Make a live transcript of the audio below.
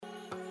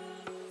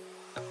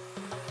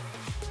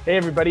Hey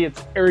everybody,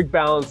 it's Eric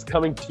Balance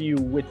coming to you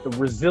with the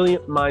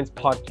Resilient Minds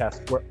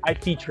podcast, where I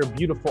feature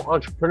beautiful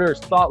entrepreneurs,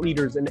 thought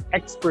leaders, and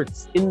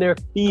experts in their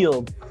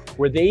field,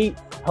 where they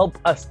help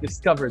us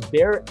discover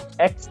their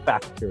X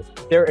factor,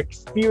 their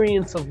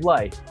experience of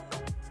life,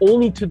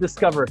 only to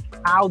discover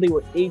how they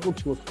were able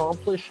to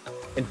accomplish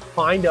and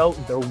find out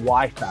their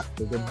why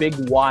factor, their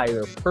big why,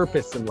 their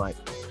purpose in life.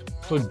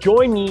 So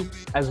join me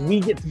as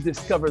we get to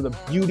discover the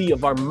beauty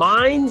of our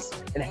minds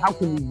and how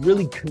can we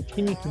really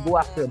continue to go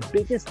after the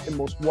biggest and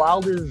most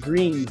wildest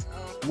dreams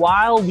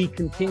while we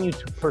continue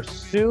to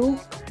pursue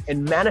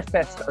and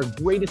manifest our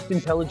greatest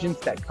intelligence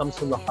that comes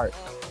from the heart.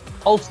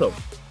 Also,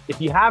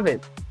 if you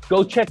haven't,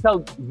 go check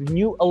out the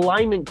new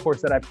alignment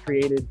course that I've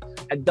created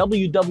at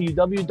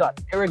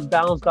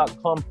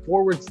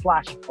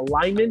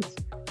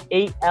www.ericbalance.com/alignment,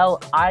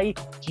 ALIGNMENT.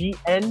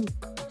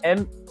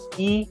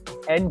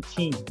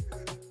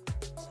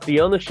 See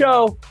you on the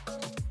show.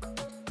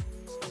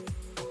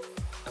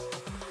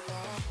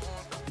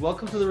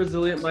 Welcome to the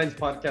Resilient Minds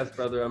podcast,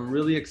 brother. I'm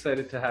really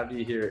excited to have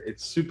you here.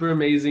 It's super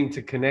amazing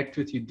to connect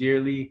with you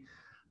dearly.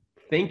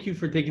 Thank you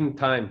for taking the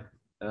time.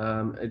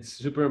 It's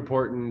super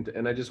important.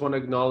 And I just want to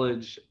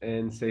acknowledge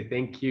and say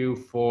thank you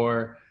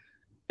for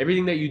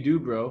everything that you do,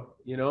 bro.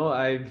 You know,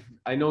 I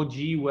know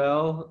G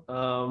well,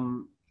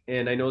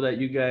 and I know that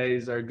you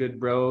guys are good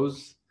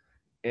bros.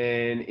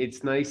 And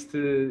it's nice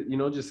to,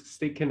 just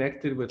stay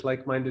connected with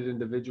like-minded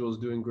individuals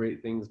doing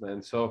great things,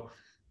 man. So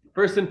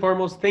first and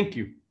foremost, thank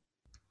you.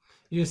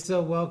 You're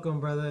so welcome,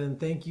 brother. And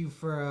thank you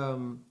for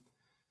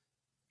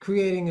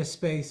creating a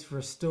space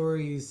for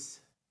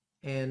stories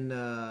and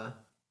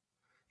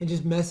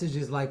just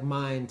messages like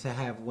mine to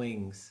have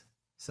wings.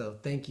 So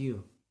thank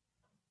you.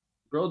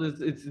 Bro,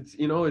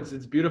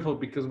 it's beautiful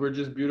because we're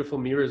just beautiful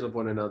mirrors of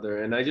one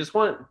another. And I just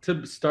want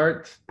to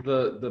start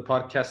the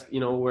podcast,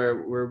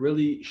 where we're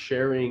really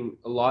sharing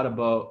a lot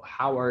about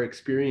how our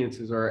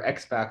experiences or our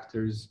X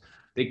factors,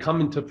 they come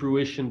into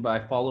fruition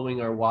by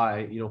following our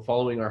why,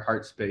 following our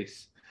heart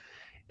space.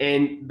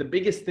 And the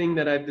biggest thing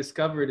that I've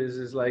discovered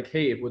is like,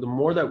 hey, the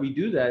more that we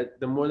do that,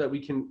 the more that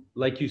we can,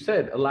 like you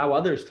said, allow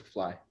others to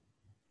fly.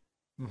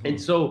 Mm-hmm. And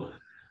so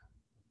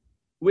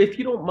if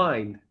you don't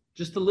mind,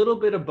 just a little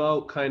bit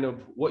about kind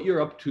of what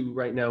you're up to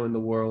right now in the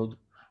world,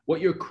 what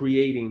you're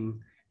creating,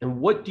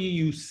 and what do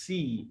you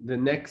see the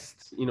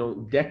next,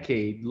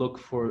 decade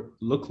look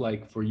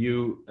like for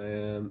you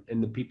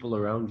and the people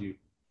around you?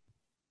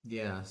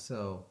 Yeah.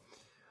 So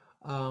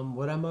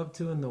what I'm up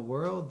to in the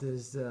world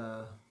is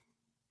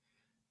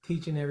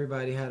teaching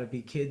everybody how to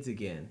be kids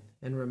again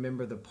and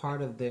remember the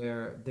part of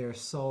their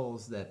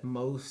souls that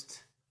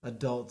most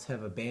adults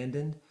have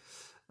abandoned.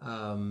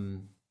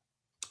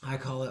 I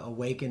call it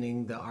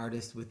awakening the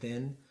artist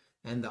within.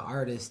 And the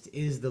artist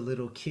is the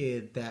little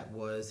kid that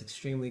was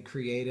extremely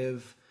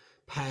creative,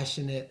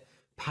 passionate,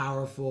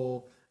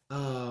 powerful,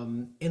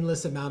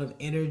 endless amount of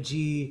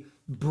energy,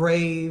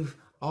 brave,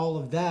 all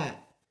of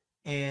that.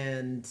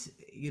 And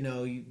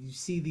you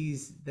see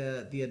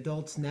the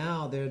adults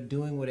now, they're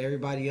doing what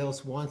everybody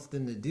else wants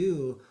them to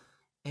do.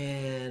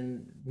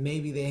 And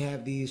maybe they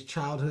have these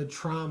childhood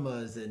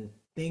traumas and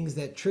things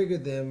that trigger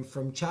them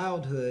from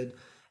childhood.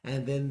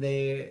 And then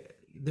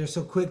they're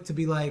so quick to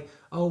be like,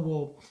 oh,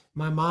 well,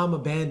 my mom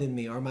abandoned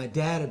me or my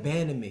dad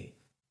abandoned me.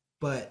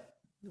 But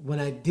when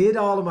I did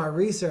all of my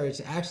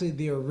research, actually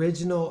the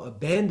original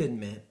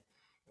abandonment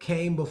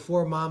came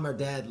before mom or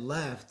dad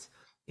left.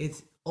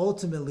 It's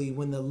ultimately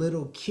when the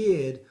little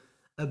kid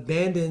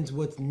abandons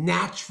what's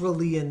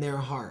naturally in their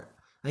heart.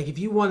 Like if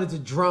you wanted to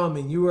drum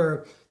and you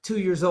were 2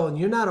 years old and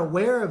you're not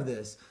aware of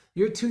this,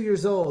 you're 2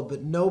 years old,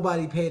 but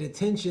nobody paid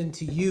attention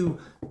to you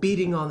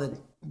beating on the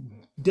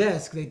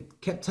desk. They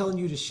kept telling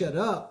you to shut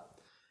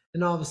up,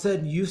 and all of a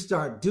sudden you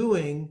start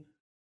doing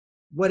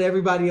what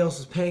everybody else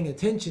was paying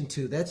attention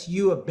to. That's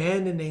you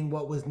abandoning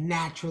what was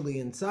naturally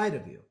inside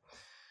of you.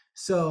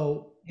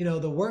 So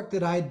the work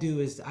that I do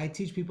is I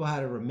teach people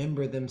how to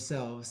remember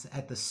themselves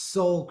at the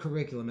soul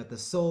curriculum, at the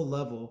soul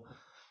level.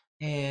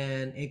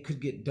 And it could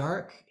get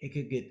dark, it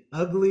could get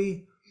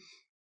ugly,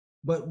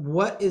 but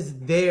what is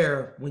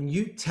there when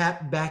you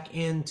tap back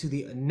into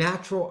the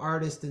natural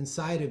artist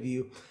inside of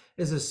you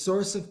is a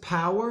source of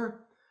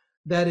power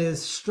that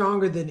is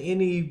stronger than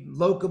any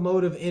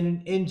locomotive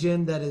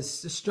engine, that is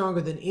stronger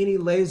than any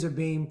laser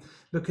beam,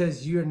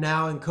 because you're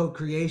now in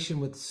co-creation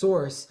with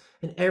source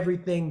and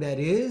everything that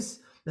is.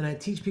 Then I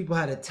teach people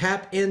how to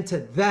tap into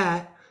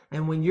that.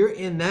 And when you're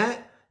in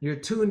that, you're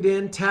tuned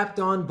in, tapped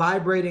on,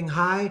 vibrating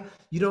high.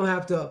 You don't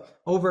have to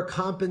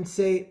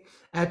overcompensate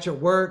at your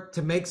work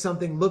to make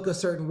something look a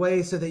certain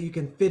way so that you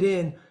can fit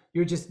in.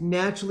 You're just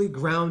naturally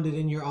grounded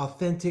in your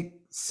authentic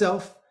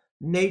self,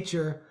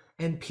 nature,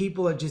 and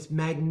people are just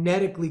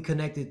magnetically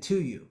connected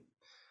to you.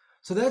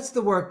 So that's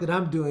the work that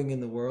I'm doing in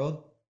the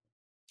world.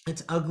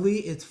 It's ugly,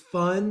 it's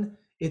fun,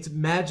 it's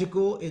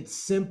magical, it's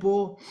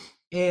simple,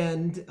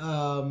 and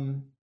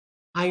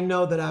I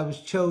know that I was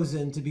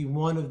chosen to be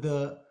one of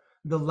the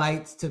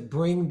lights to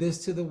bring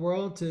this to the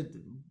world, to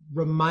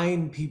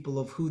remind people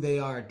of who they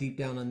are deep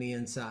down on the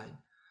inside.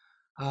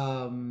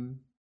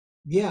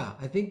 Yeah,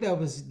 I think that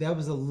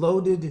was a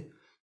loaded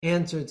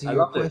answer to I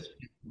your love it.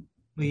 question.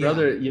 But yeah,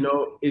 Brother,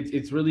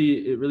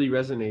 it really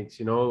resonates.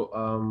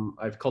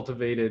 I've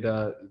cultivated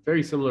a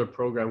very similar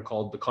program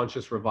called the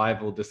Conscious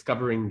Revival,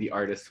 Discovering the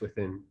Artist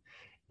Within,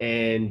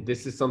 and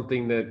this is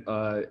something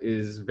that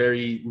is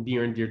very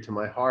near and dear to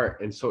my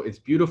heart. And so it's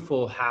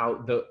beautiful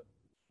how the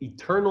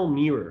eternal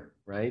mirror,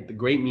 right, the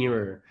great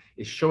mirror,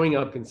 is showing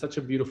up in such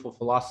a beautiful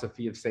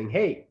philosophy of saying,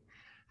 "Hey,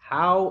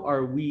 how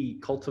are we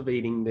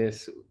cultivating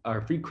this?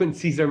 Our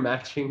frequencies are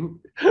matching,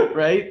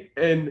 right?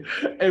 And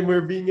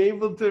we're being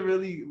able to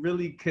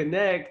really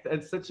connect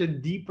at such a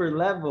deeper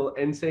level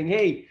and saying,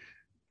 hey,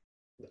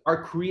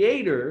 our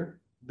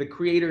creator, the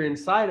creator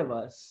inside of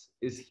us,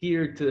 is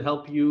here to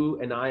help you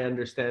and I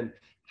understand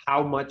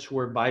how much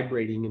we're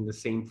vibrating in the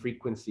same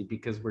frequency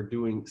because we're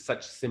doing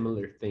such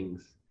similar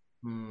things.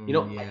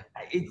 yeah,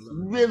 It's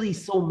absolutely. really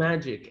so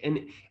magic.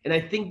 And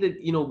I think that,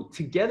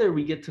 together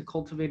we get to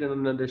cultivate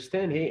and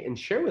understand, hey, and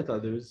share with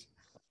others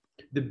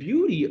the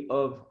beauty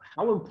of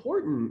how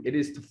important it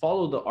is to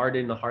follow the art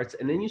in the hearts.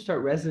 And then you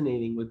start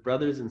resonating with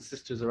brothers and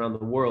sisters around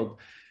the world.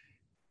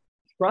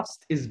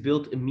 Trust is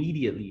built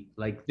immediately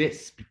like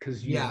this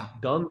because you've Yeah.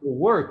 done the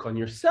work on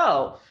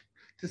yourself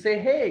to say,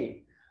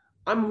 hey,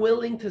 I'm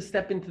willing to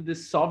step into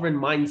this sovereign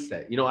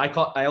mindset.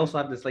 I also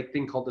have this like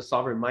thing called the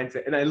sovereign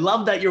mindset. And I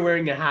love that you're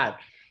wearing a hat.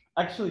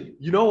 Actually,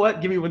 you know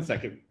what? Give me 1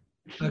 second.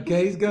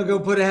 Okay, he's gonna go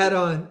put a hat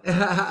on.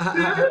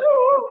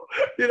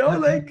 Okay.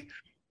 Like,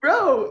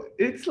 bro,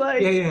 it's Yeah,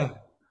 like yeah,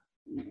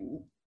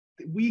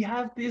 we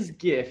have this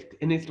gift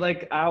and it's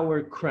like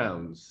our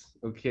crowns,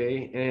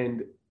 okay?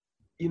 And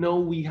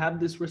we have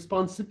this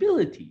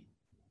responsibility,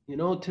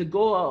 to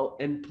go out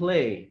and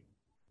play,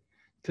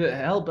 to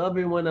help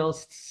everyone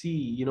else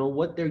see,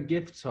 what their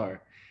gifts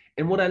are.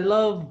 And what I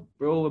love,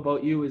 bro,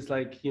 about you is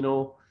like,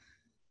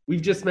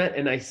 we've just met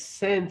and I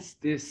sense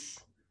this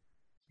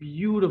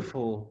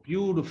beautiful,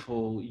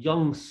 beautiful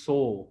young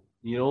soul,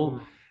 mm,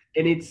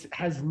 and it's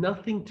has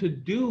nothing to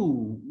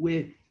do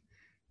with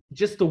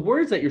just the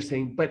words that you're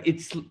saying, but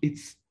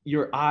it's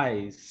your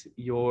eyes,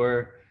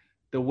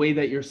 the way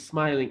that you're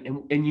smiling,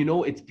 and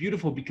it's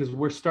beautiful because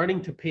we're starting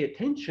to pay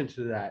attention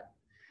to that.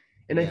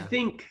 And I yeah.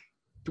 think,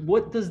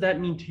 what does that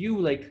mean to you?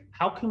 Like,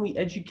 how can we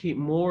educate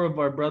more of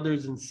our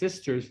brothers and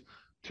sisters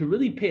to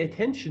really pay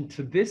attention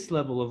to this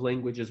level of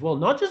language as well,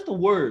 not just the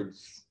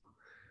words,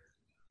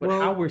 but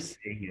how Well, we're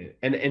saying it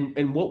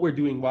and what we're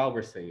doing while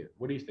we're saying it.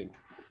 What do you think?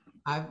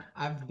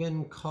 I've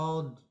been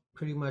called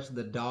pretty much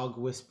the dog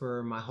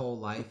whisperer my whole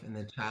life and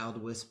the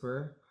child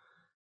whisperer,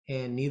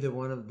 and neither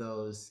one of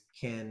those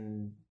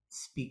can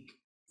speak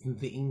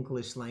the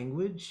English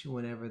language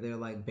whenever they're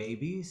like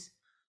babies.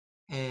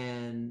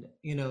 And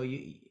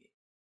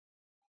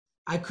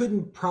I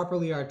couldn't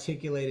properly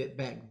articulate it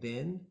back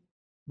then,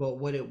 but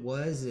what it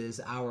was is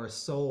our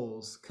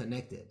souls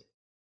connected.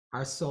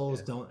 Our souls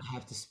Yeah. don't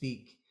have to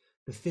speak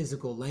the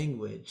physical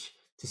language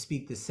to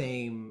speak the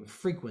same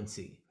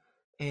frequency.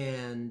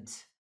 And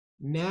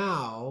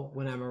now,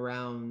 when I'm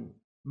around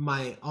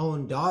my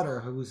own daughter,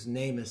 whose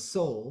name is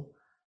Soul,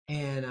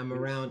 and I'm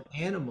around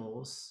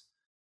animals,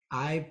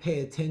 I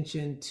pay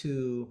attention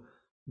to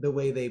the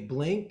way they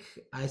blink.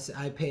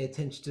 I pay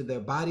attention to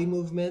their body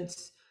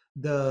movements,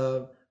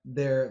 their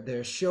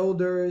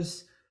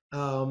shoulders.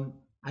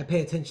 I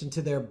pay attention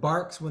to their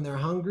barks when they're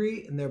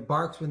hungry and their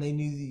barks when they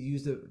need to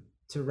use the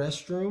to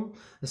restroom.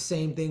 The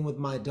same thing with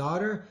my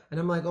daughter, and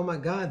I'm like, oh my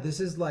god, this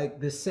is like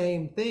the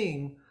same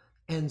thing.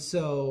 And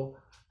so,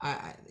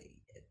 I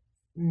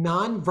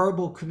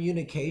nonverbal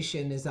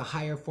communication is a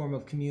higher form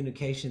of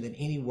communication than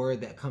any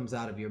word that comes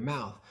out of your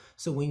mouth.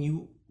 So when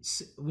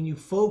you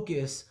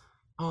focus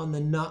on the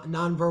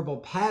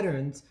nonverbal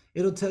patterns,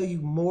 it'll tell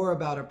you more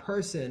about a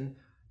person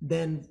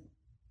than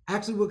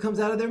actually what comes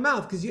out of their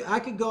mouth. Because you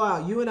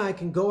and I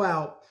can go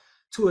out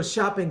to a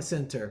shopping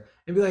center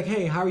and be like,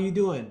 hey, how are you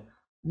doing?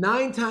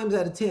 9 times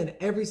out of 10,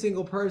 every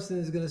single person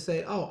is going to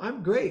say, oh,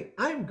 I'm great.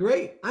 I'm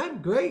great.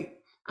 I'm great.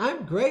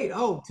 I'm great.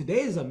 Oh,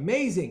 today is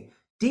amazing.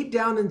 Deep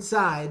down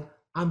inside,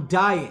 I'm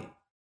dying.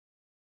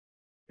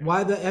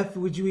 Why the F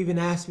would you even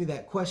ask me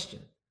that question?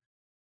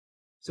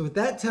 So, what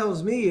that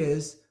tells me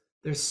is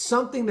there's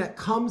something that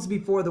comes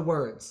before the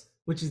words,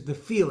 which is the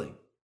feeling.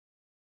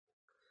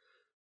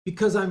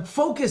 Because I'm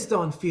focused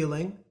on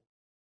feeling,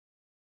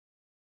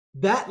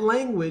 that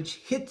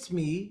language hits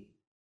me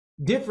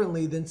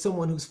differently than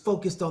someone who's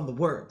focused on the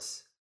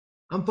words.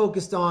 I'm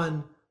focused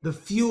on the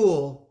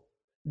fuel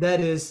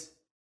that is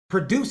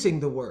producing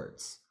the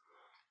words.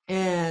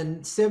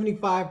 And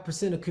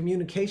 75% of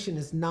communication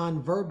is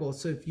nonverbal.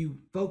 So if you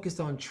focus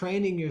on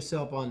training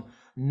yourself on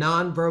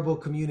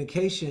nonverbal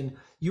communication,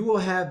 you will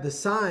have the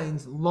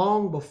signs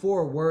long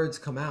before words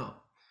come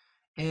out.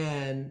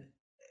 And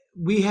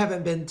we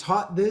haven't been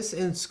taught this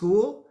in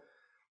school.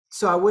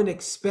 So I wouldn't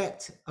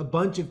expect a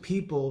bunch of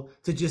people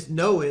to just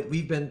know it.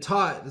 We've been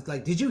taught. It's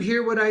like, did you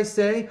hear what I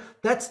say?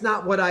 That's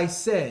not what I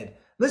said.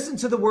 Listen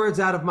to the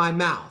words out of my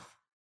mouth.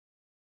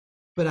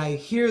 But I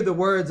hear the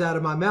words out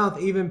of my mouth.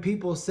 Even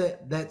people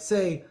that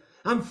say,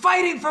 I'm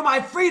fighting for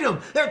my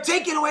freedom. They're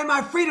taking away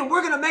my freedom.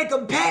 We're going to make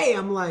them pay.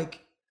 I'm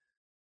like,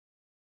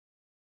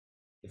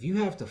 if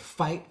you have to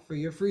fight for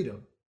your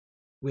freedom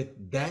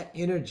with that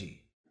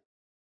energy,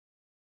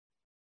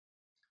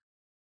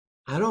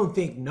 I don't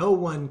think no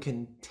one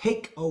can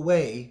take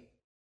away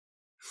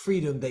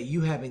freedom that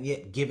you haven't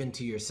yet given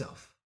to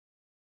yourself.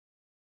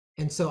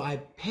 And so I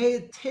pay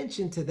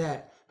attention to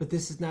that, but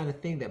this is not a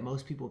thing that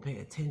most people pay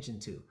attention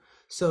to.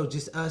 So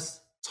just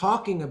us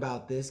talking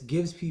about this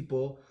gives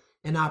people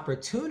an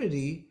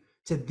opportunity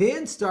to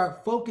then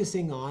start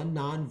focusing on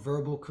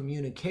nonverbal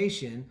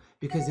communication,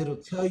 because it'll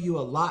tell you a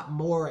lot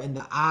more in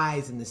the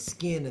eyes and the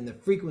skin and the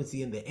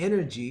frequency and the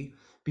energy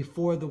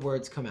before the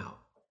words come out.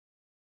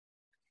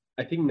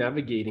 I think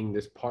navigating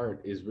this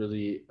part is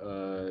really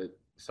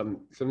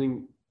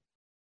something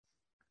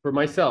for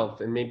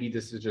myself, and maybe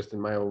this is just in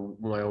my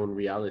own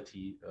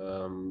reality.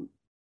 I'm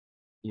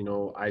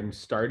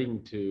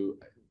starting to.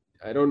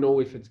 I don't know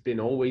if it's been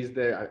always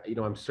there.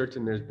 I'm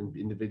certain there's been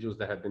individuals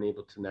that have been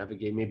able to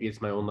navigate. Maybe it's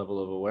my own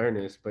level of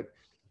awareness, but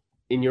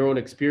in your own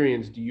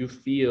experience, do you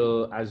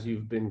feel, as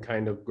you've been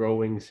kind of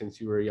growing since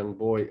you were a young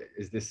boy,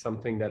 is this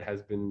something that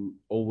has been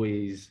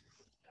always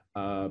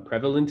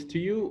prevalent to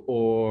you,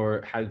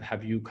 or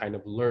have you kind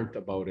of learned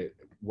about it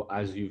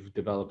as you've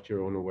developed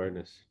your own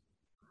awareness?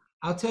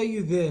 I'll tell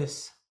you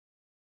this.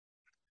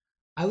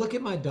 I look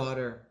at my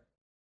daughter.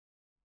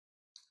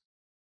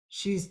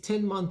 She's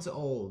 10 months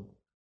old.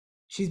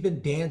 She's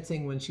been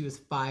dancing when she was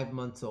 5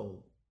 months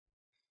old.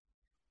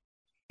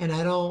 And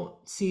I don't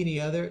see any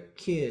other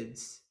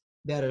kids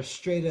that are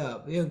straight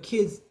up.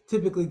 Kids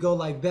typically go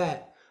like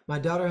that. My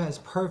daughter has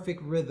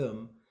perfect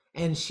rhythm,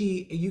 and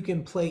you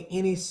can play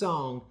any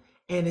song,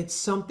 and it's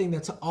something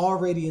that's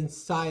already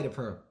inside of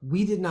her.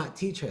 We did not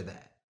teach her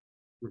that.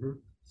 Mm-hmm.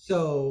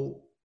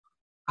 So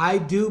I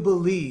do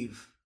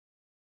believe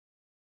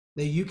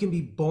that you can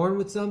be born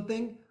with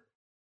something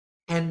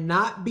and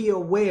not be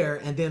aware,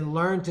 and then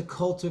learn to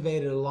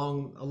cultivate it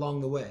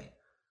along the way.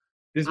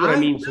 This is what I I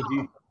mean. So do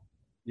you,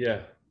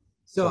 yeah.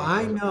 so Sorry, go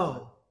I ahead.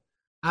 know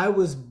I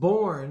was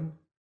born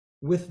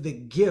with the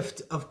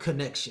gift of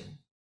connection.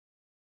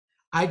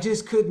 I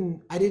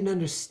didn't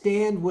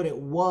understand what it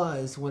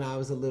was when I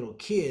was a little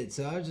kid.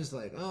 So I was just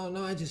like, oh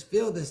no, I just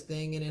feel this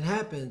thing and it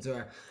happens.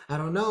 Or I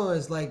don't know,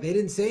 it's like they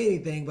didn't say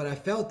anything, but I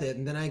felt it.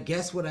 And then I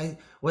guess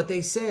what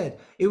they said.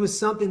 It was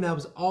something that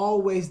was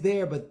always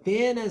there. But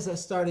then as I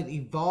started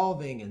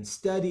evolving and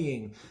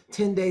studying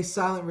 10-day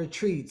silent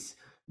retreats,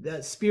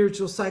 that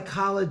spiritual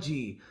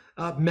psychology,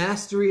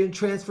 mastery and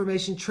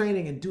transformation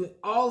training, and doing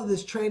all of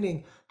this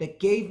training that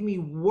gave me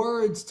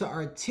words to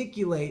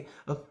articulate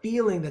a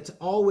feeling that's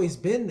always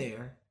been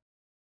there.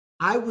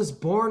 I was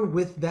born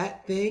with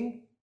that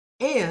thing,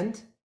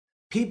 and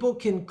people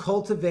can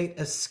cultivate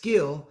a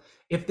skill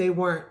if they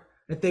weren't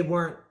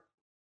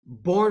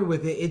born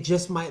with it. It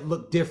just might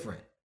look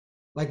different.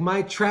 Like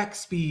my track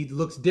speed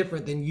looks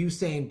different than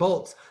Usain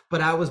Bolt's,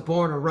 but I was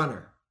born a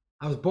runner.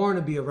 I was born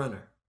to be a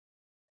runner.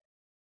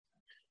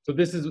 So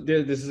this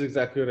is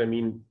exactly what I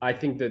mean. I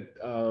think that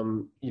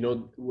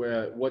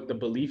where what the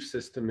belief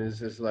system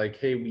is like,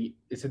 hey,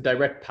 it's a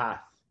direct path.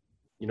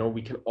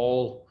 We can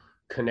all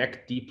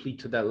connect deeply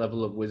to that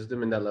level of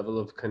wisdom and that level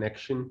of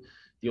connection.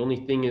 The only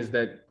thing is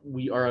that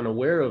we are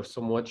unaware of so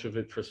much of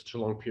it for such a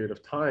long period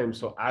of time.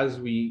 So as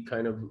we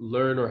kind of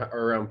learn or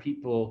are around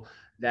people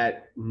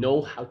that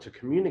know how to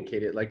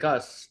communicate it, like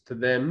us, to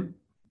them,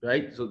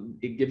 right? So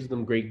it gives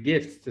them great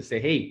gifts to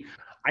say, hey,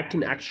 I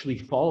can actually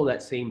follow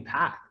that same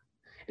path.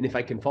 And if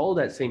I can follow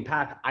that same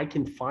path, I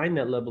can find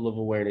that level of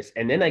awareness.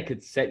 And then I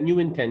could set new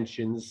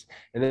intentions.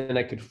 And then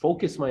I could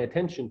focus my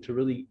attention to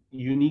really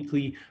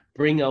uniquely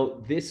bring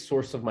out this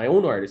source of my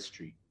own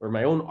artistry or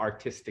my own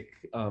artistic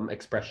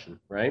expression,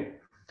 right?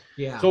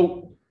 Yeah.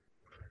 So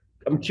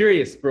I'm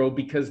curious, bro,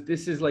 because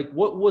this is like,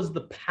 what was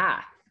the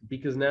path?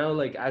 Because now,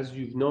 like, as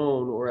you've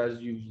known, or as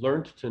you've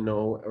learned to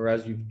know, or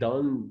as you've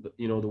done,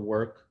 the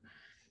work,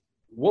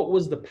 what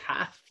was the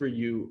path for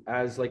you?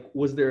 As like,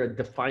 was there a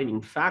defining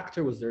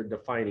factor? Was there a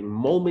defining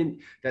moment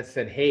that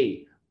said,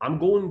 hey, I'm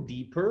going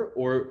deeper?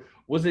 Or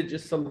was it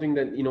just something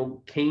that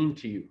came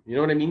to you? You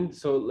know what I mean?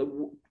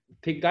 So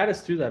guide us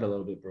through that a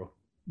little bit, bro.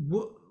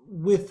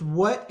 With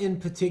what in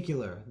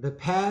particular? The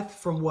path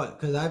from what?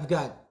 Because I've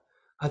got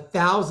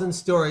 1,000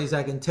 stories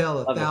I can tell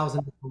a Love it.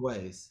 thousand different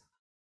ways.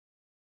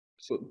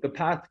 So the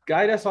path,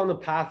 guide us on the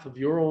path of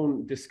your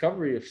own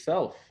discovery of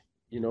self.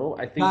 I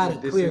think Got that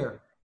it, this is,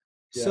 clear.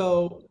 yeah.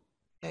 So,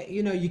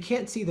 you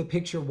can't see the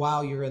picture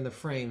while you're in the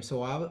frame.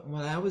 So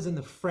when I was in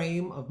the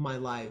frame of my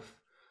life,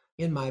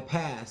 in my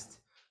past,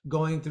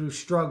 going through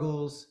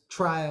struggles,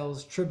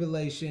 trials,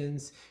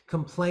 tribulations,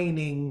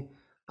 complaining,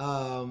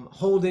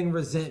 holding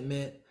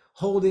resentment,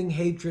 holding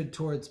hatred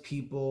towards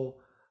people,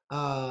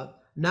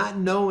 not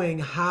knowing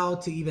how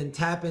to even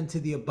tap into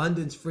the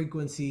abundance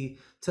frequency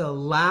to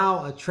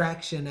allow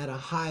attraction at a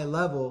high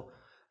level.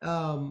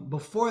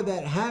 Before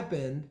that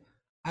happened,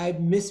 I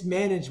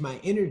mismanaged my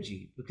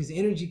energy, because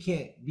energy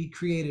can't be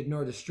created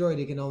nor destroyed.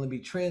 It can only be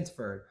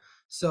transferred.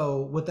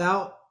 So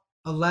without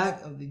a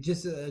lack of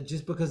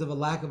just because of a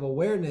lack of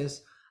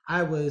awareness.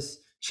 I was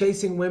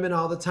chasing women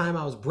all the time.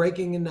 I was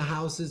breaking into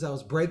houses. I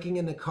was breaking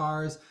into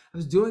cars. I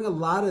was doing a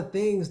lot of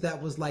things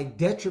that was like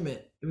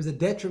detriment. It was a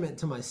detriment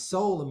to my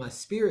soul and my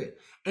spirit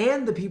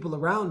and the people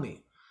around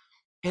me.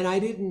 And I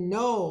didn't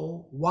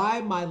know why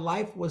my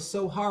life was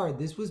so hard.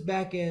 This was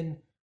back in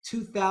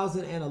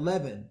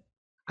 2011.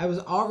 I was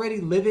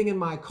already living in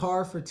my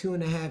car for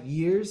 2.5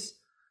 years.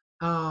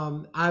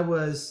 I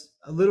was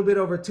a little bit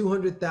over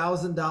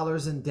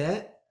 $200,000 in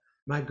debt.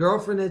 My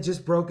girlfriend had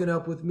just broken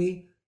up with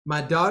me. My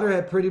daughter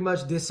had pretty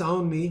much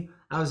disowned me.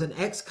 I was an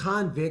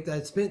ex-convict. I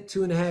had spent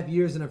 2.5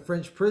 years in a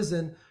French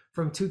prison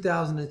from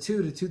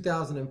 2002 to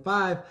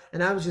 2005,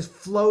 and I was just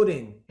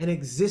floating and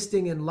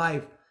existing in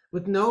life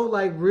with no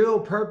like real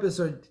purpose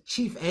or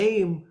chief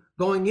aim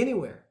going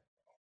anywhere.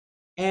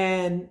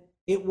 And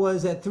it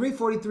was at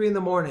 3:43 in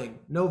the morning,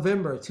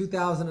 November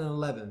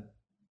 2011.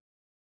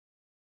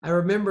 I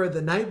remember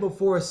the night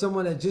before,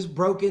 someone had just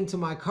broke into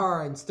my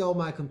car and stole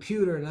my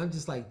computer, and I'm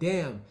just like,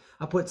 damn.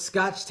 I put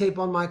scotch tape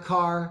on my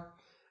car,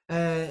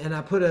 and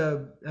I put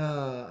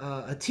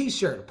a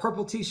t-shirt, a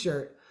purple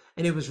t-shirt,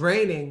 and it was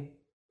raining.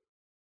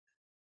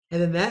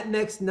 And then that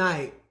next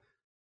night,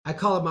 I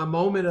call it my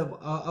moment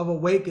of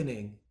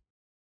awakening.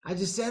 I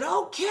just said,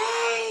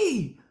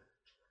 okay,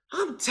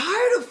 I'm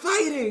tired of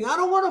fighting. I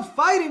don't want to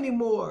fight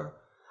anymore.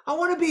 I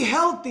want to be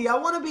healthy. I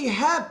want to be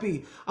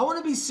happy. I want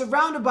to be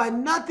surrounded by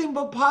nothing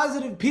but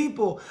positive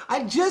people.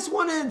 I just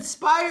want to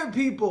inspire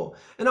people.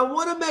 And I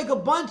want to make a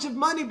bunch of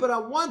money, but I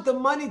want the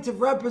money to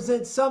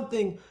represent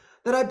something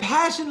that I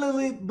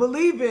passionately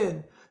believe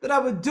in, that I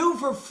would do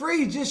for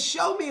free. Just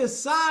show me a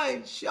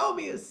sign. Show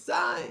me a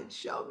sign.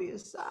 Show me a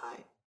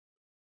sign.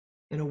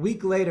 And a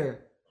week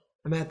later,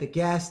 I'm at the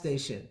gas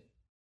station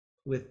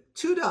with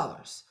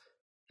 $2.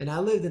 And I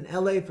lived in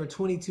LA for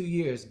 22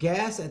 years.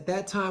 Gas at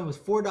that time was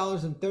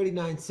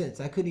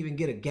 $4.39. I couldn't even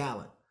get a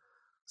gallon.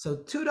 So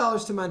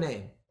 $2 to my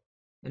name.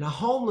 And a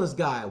homeless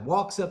guy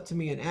walks up to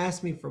me and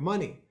asks me for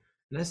money.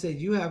 And I said,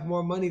 you have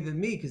more money than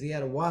me, because he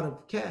had a wad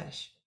of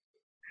cash.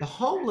 The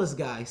homeless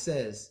guy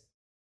says,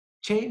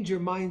 change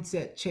your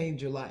mindset,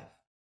 change your life,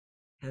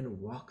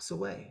 and walks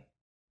away.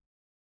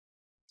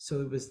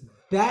 So it was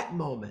that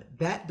moment,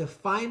 that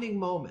defining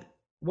moment.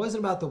 It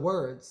wasn't about the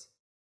words.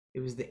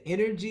 It was the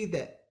energy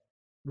that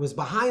was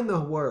behind the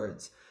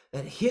words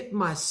that hit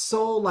my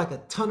soul like a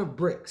ton of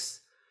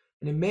bricks.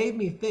 And it made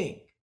me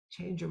think,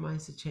 change your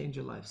mindset, change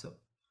your life.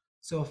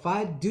 So if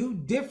I do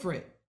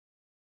different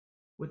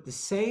with the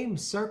same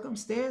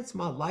circumstance,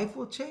 my life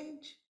will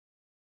change.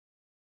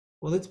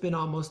 Well, it's been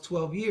almost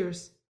 12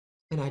 years,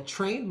 and I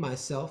trained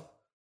myself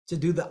to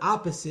do the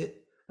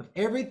opposite of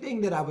everything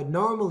that I would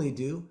normally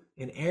do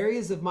in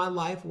areas of my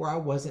life where I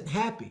wasn't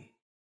happy.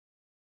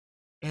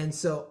 And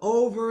so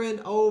over and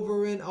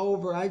over and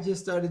over, I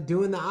just started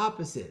doing the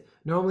opposite.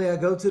 Normally I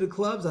go to the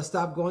clubs. I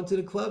stopped going to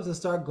the clubs. I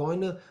started going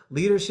to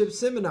leadership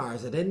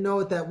seminars. I didn't know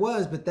what that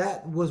was, but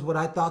that was what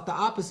I thought the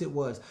opposite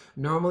was.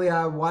 Normally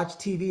I watch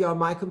TV on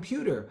my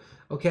computer.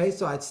 Okay,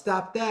 so I'd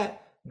stop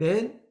that.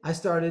 Then I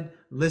started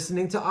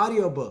listening to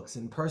audiobooks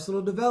and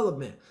personal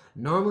development.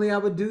 Normally I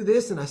would do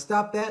this, and I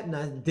stopped that, and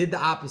I did the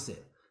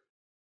opposite.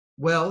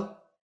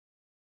 Well,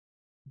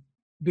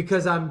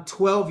 because I'm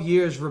 12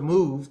 years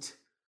removed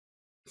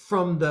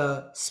from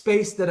the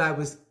space that I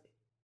was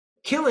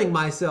killing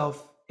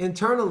myself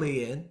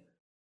internally in,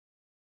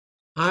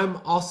 I'm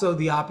also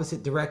the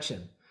opposite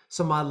direction.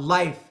 So my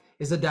life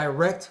is a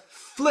direct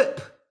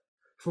flip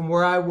from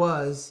where I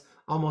was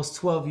almost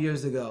 12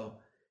 years ago.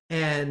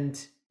 And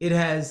it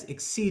has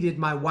exceeded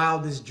my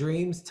wildest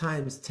dreams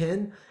times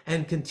 10,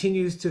 and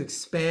continues to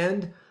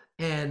expand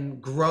and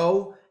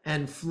grow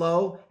and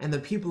flow. And the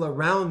people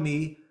around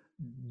me,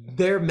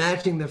 they're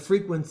matching the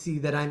frequency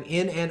that I'm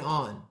in and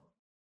on.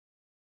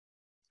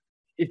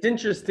 It's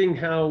interesting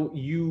how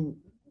you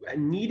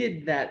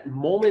needed that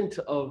moment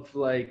of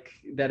like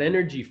that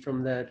energy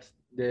from that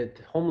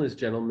homeless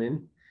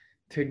gentleman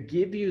to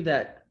give you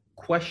that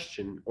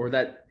question or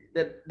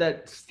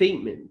that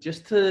statement,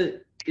 just to,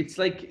 it's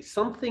like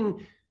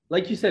something,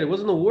 like you said, it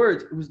wasn't the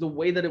words, it was the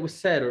way that it was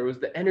said, or it was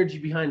the energy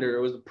behind it, or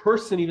it was the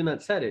person even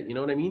that said it, you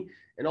know what I mean?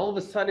 And all of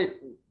a sudden,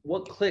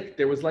 what clicked?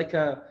 There was like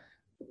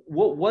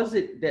what was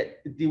it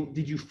that,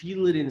 did you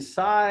feel it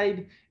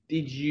inside?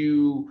 Did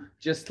you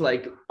just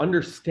like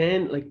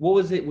understand, like, what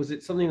was it? Was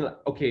it something like,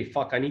 okay,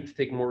 fuck, I need to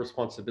take more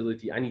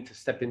responsibility. I need to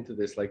step into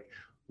this. Like,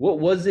 what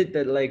was it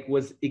that like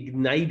was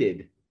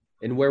ignited,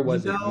 and where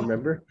was it? You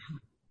remember?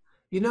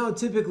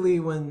 Typically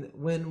when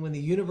the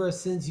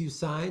universe sends you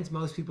signs,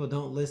 most people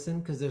don't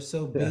listen because they're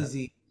so Yeah.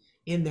 busy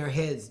in their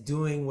heads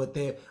doing what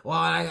they, well,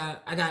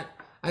 I got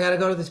to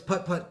go to this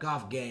putt-putt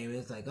golf game. And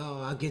it's like,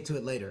 oh, I'll get to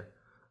it later.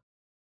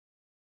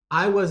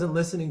 I wasn't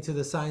listening to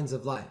the signs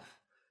of life.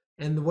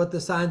 And what the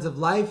signs of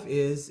life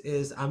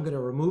is I'm going to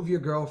remove your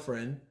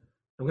girlfriend.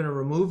 I'm going to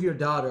remove your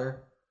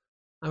daughter.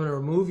 I'm going to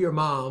remove your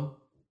mom.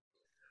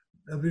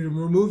 I'm going to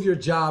remove your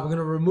job. I'm going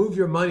to remove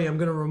your money. I'm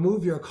going to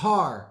remove your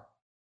car.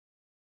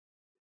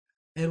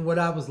 And what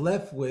I was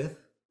left with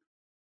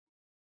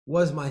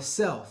was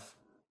myself.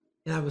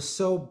 And I was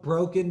so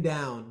broken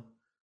down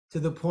to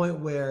the point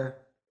where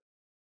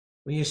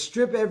when you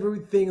strip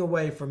everything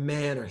away from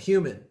man or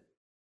human,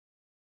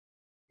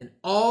 and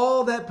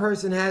all that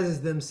person has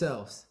is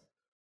themselves,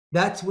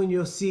 that's when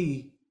you'll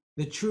see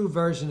the true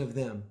version of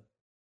them.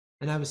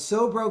 And I was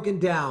so broken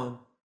down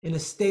in a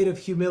state of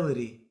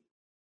humility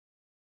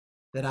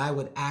that I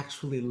would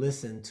actually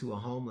listen to a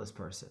homeless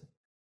person.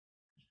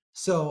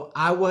 So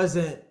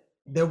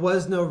there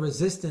was no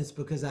resistance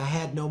because I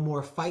had no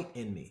more fight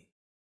in me.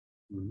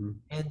 Mm-hmm.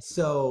 And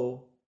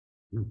so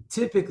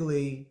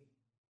typically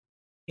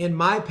in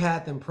my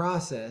path and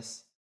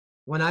process,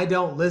 when I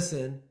don't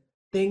listen,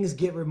 things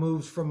get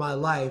removed from my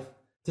life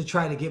to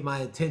try to get my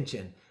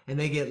attention. And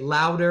they get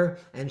louder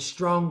and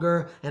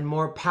stronger and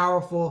more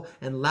powerful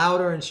and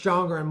louder and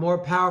stronger and more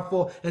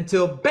powerful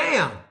until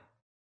bam!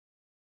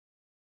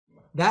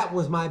 That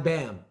was my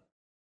bam.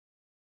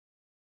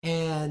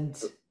 And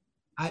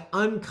I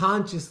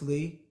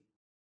unconsciously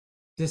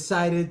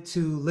decided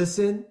to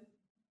listen,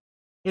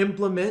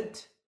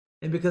 implement,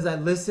 and because I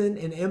listened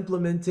and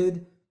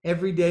implemented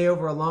every day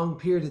over a long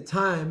period of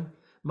time,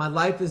 my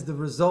life is the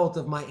result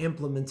of my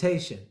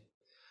implementation.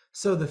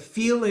 So the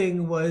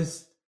feeling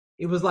was,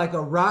 it was like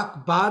a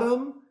rock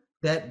bottom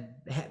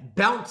that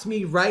bounced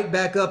me right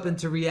back up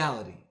into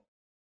reality.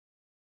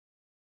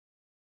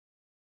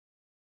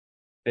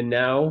 And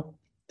now,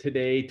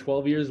 today,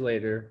 12 years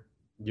later,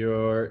 you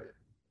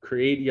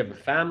have a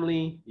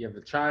family, you have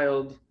a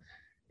child,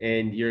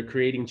 and you're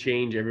creating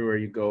change everywhere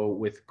you go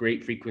with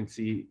great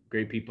frequency,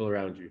 great people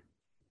around you.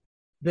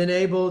 Been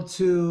able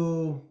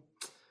to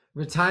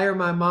retire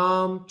my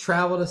mom,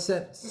 travel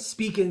to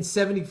speak in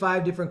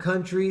 75 different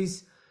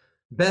countries,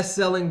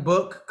 best-selling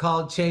book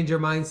called Change Your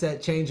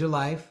Mindset, Change Your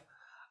Life.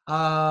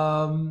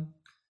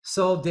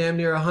 Sold damn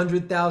near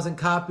 100,000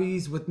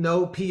 copies with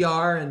no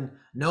PR and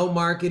no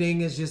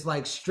marketing. It's just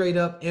like straight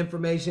up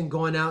information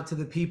going out to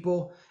the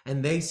people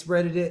and they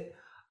spreaded it.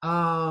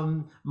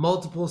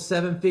 Multiple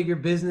 7-figure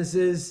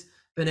businesses,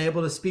 been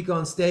able to speak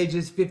on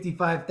stages,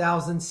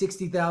 55,000,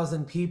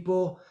 60,000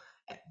 people.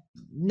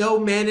 No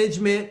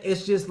management.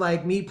 It's just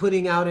like me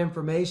putting out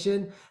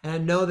information. And I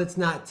know that's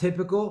not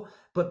typical,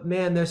 but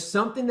man, there's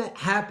something that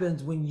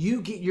happens when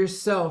you get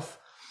yourself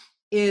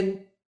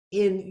in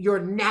your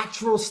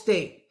natural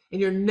state, in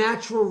your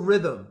natural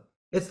rhythm.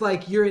 It's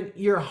like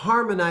you're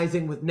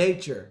harmonizing with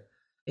nature,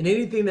 and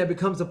anything that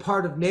becomes a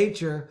part of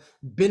nature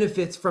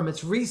benefits from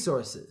its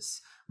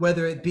resources,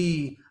 whether it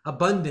be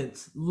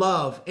abundance,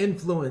 love,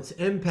 influence,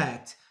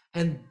 impact.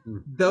 And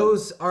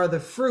those are the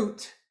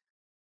fruit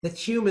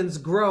that humans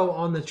grow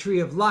on the tree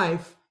of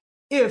life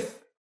if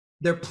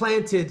they're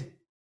planted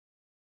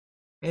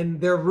and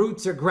their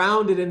roots are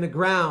grounded in the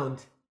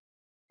ground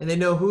and they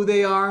know who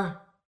they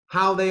are,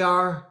 how they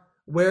are,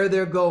 where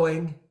they're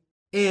going,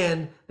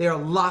 and they are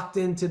locked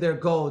into their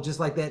goal, just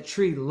like that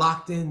tree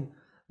locked in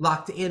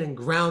and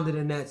grounded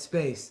in that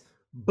space.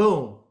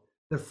 Boom,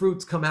 the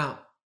fruits come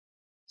out.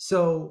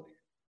 So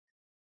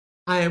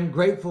I am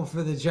grateful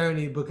for the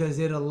journey because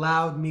it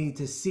allowed me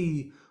to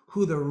see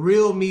who the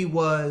real me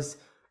was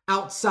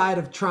outside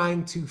of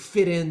trying to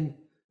fit in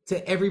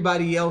to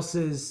everybody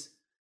else's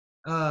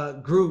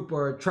group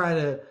or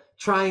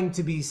trying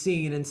to be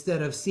seen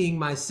instead of seeing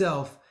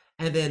myself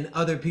and then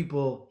other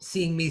people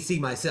seeing me see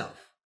myself.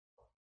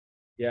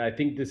 Yeah, I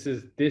think this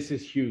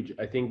is huge.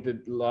 I think that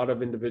a lot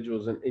of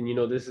individuals, and you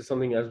know, this is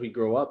something as we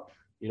grow up,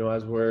 you know,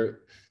 as we're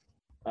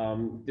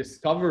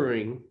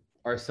discovering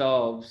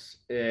ourselves,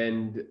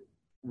 and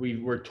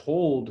we were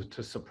told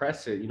to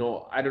suppress it. You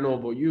know, I don't know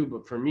about you,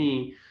 but for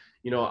me,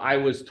 you know, I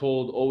was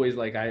told always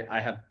like I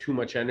have too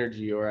much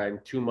energy or I'm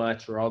too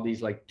much or all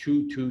these like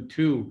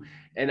two.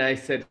 And I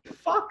said,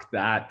 fuck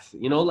that.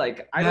 You know,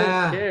 like I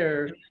don't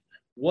care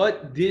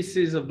what this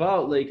is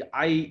about. Like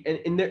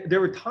and there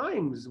were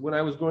times when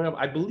I was growing up,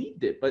 I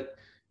believed it. But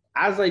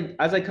as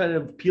I kind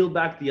of peeled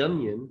back the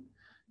onion,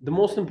 the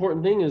most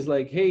important thing is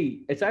like,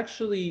 hey, it's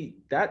actually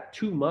that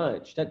too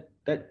much. That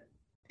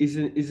is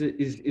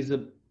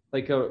a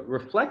like a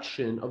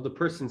reflection of the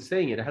person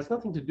saying it. It has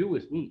nothing to do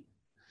with me.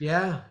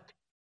 Yeah.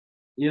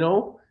 You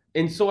know?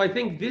 And so I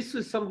think this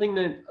is something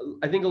that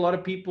I think a lot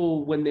of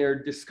people, when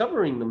they're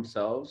discovering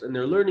themselves and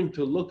they're learning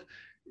to look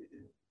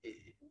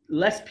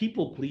less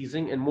people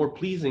pleasing and more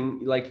pleasing,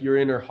 like your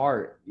inner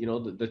heart, you know,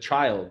 the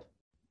child.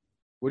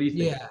 What do you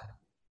think?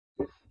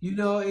 Yeah. You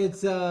know,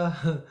 it's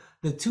the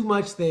too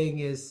much thing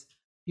is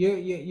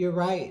you're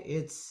right.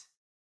 It's,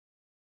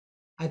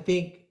 I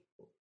think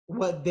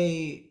what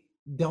they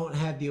don't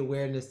have the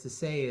awareness to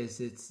say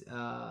is it's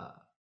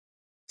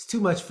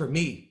too much for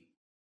me.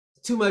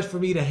 It's too much for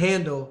me to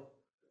handle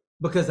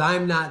because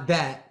I'm not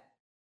that,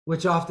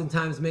 which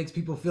oftentimes makes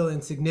people feel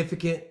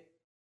insignificant,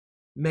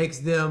 makes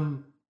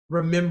them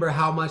remember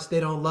how much they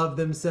don't love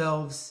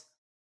themselves.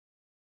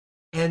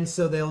 And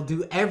so they'll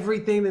do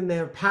everything in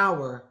their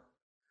power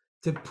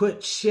to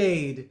put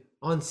shade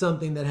on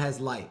something that has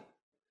light.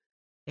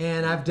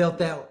 And I've dealt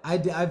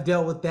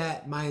with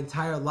that my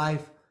entire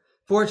life.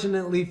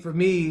 Fortunately for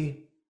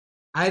me,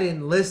 I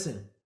didn't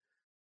listen.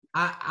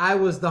 I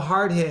was the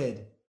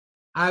hardhead.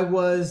 I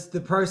was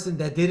the person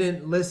that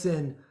didn't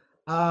listen.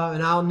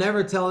 And I'll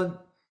never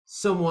tell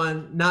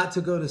someone not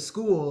to go to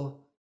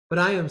school, but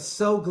I am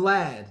so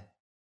glad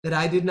that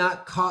I did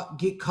not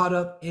get caught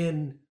up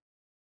in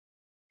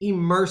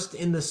immersed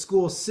in the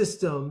school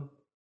system.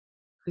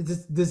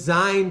 It's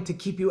designed to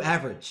keep you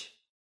average.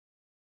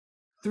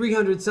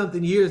 300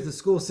 something years, the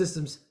school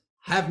systems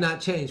have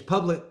not changed.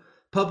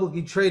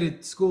 Publicly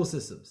traded school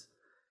systems.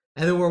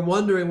 And then we're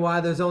wondering why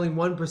there's only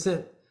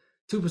 1%,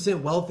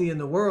 2% wealthy in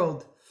the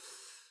world,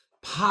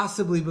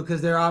 possibly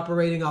because they're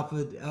operating off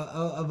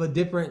of a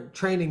different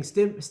training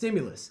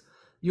stimulus.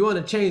 You want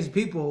to change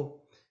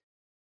people,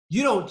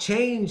 you don't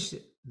change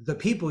the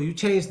people, you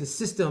change the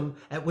system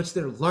at which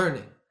they're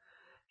learning.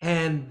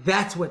 And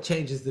that's what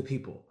changes the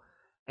people.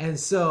 And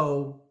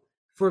so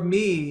for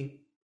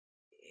me,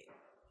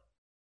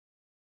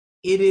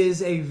 it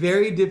is a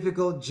very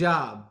difficult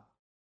job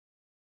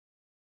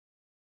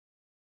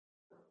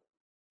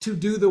to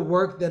do the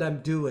work that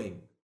I'm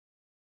doing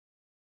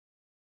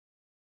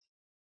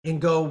and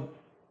go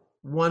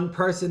one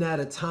person at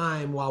a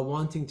time while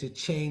wanting to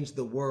change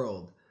the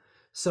world.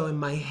 So in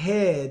my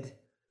head,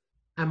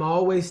 I'm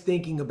always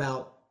thinking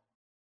about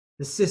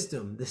the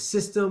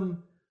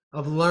system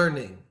of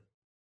learning.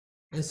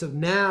 And so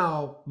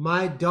now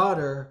my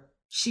daughter,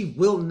 she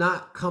will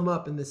not come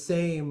up in the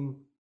same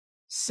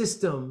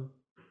system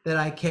that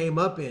I came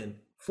up in.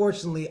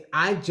 Fortunately,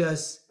 I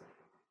just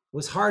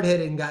was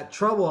hard-headed and got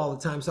trouble all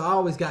the time. So I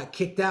always got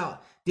kicked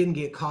out, didn't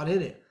get caught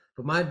in it.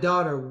 But my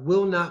daughter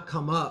will not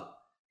come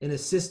up in a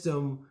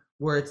system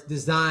where it's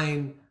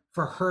designed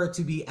for her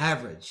to be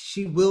average.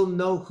 She will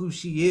know who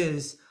she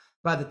is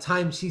by the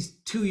time she's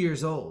 2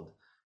 years old.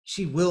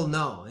 She will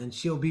know, and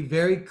she'll be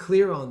very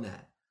clear on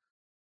that.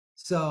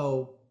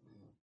 So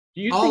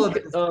Do you all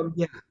think, of it,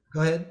 yeah,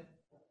 go ahead.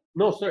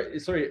 no,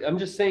 sorry. I'm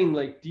just saying,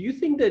 like, do you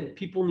think that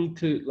people need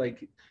to,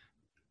 like,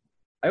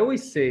 I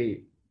always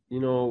say, you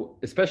know,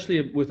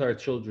 especially with our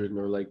children,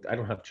 or like, I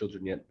don't have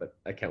children yet, but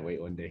I can't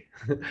wait one day.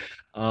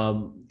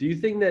 Do you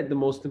think that the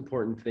most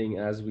important thing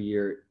as we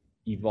are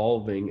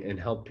evolving and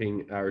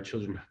helping our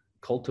children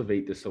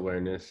cultivate this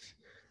awareness,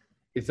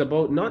 it's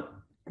about not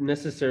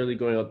necessarily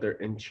going out there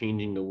and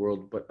changing the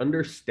world, but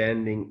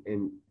understanding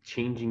and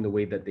changing the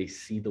way that they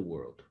see the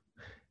world.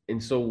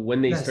 And so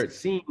when they Yes. start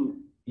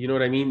seeing, you know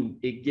what I mean,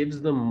 it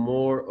gives them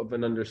more of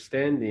an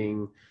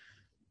understanding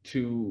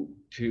to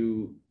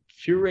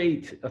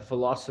curate a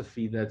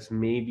philosophy that's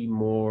maybe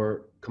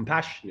more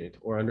compassionate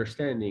or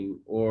understanding,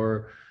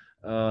 or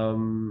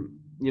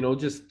you know,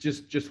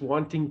 just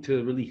wanting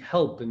to really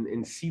help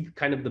and see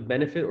kind of the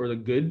benefit or the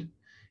good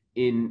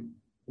in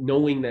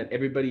knowing that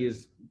everybody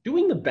is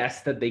doing the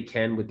best that they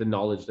can with the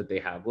knowledge that they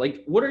have.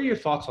 Like, what are your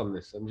thoughts on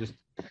this? I'm just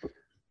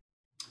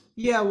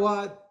Yeah,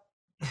 well,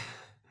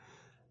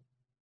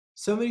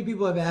 so many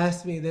people have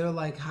asked me, they're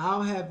like,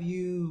 how did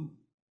you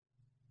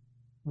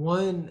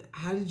learn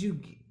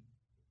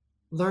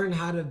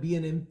how to be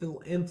an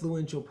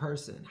influential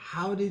person?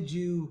 How have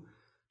you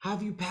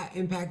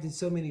impacted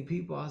so many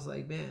people? I was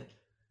like, man,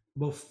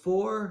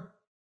 before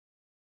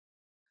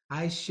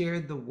I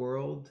shared the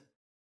world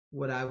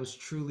what I was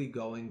truly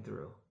going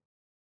through,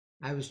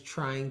 I was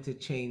trying to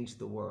change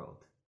the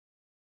world.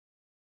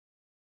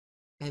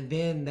 And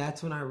then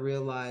that's when I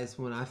realized,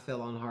 when I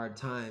fell on hard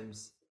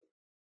times,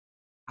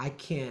 I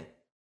can't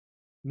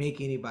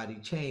make anybody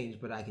change,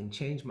 but I can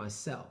change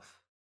myself.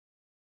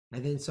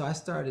 And then so I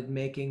started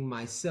making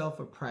myself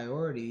a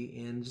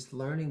priority and just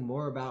learning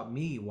more about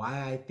me,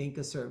 why I think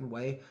a certain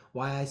way,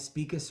 why I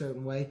speak a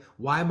certain way,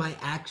 why my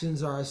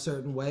actions are a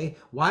certain way,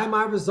 why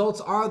my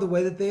results are the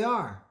way that they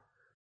are,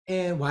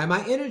 and why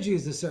my energy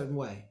is a certain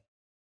way.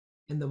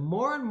 And the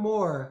more and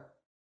more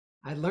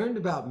I learned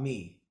about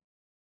me,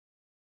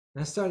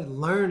 and I started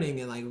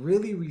learning and like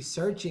really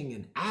researching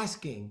and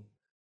asking,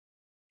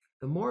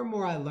 the more and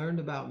more I learned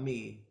about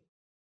me,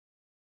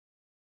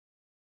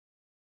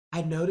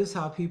 I noticed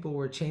how people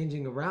were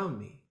changing around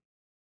me.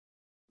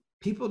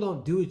 People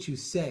don't do what you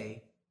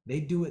say, they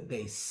do what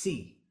they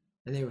see,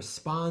 and they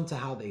respond to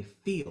how they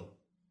feel,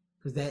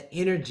 because that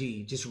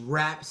energy just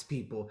wraps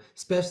people,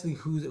 especially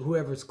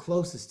whoever's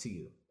closest to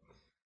you.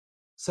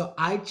 So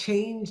I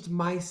changed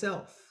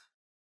myself.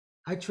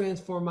 I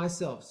transformed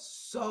myself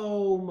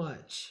so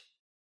much.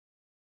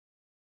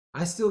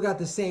 I still got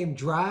the same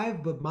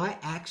drive, but my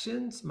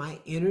actions, my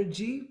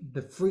energy,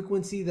 the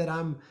frequency that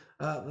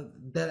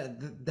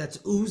that's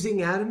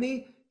oozing out of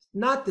me,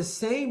 not the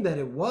same that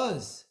it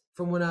was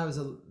from when I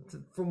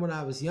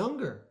was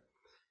younger.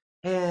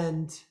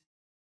 And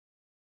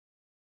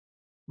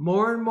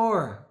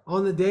more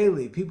on the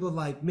daily, people are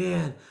like,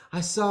 man,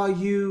 I saw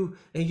you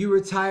and you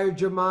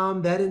retired your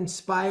mom. That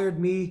inspired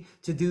me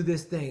to do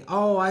this thing.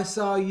 Oh, I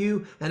saw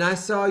you and I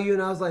saw you.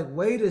 And I was like,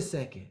 wait a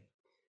second.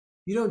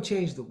 You don't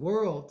change the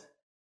world.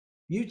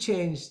 You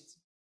changed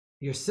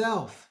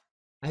yourself.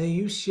 And then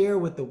you share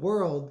with the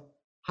world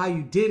how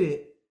you did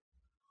it,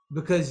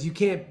 because you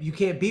can't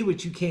be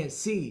what you can't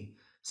see.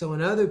 So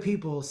when other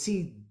people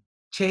see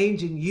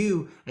change in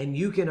you and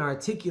you can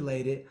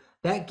articulate it,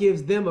 that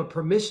gives them a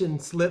permission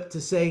slip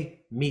to say,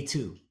 me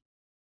too.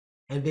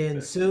 And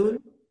then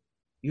soon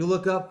you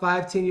look up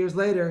 5, 10 years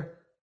later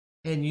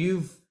and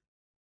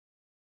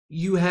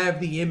you have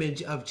the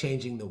image of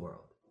changing the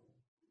world.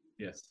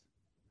 Yes.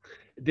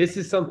 This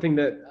is something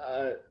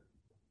that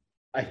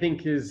I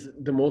think is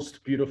the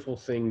most beautiful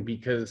thing,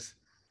 because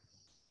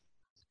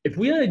if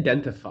we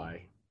identify,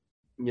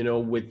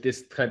 with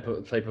this type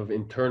of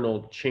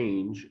internal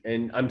change,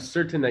 and I'm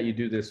certain that you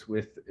do this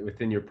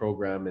within your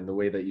program and the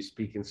way that you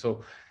speak. And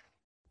so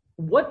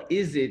what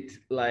is it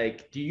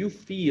like? Do you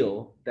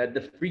feel that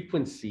the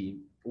frequency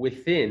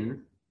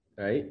within,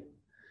 right,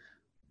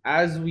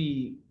 as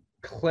we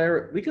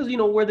because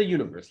we're the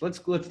universe. Let's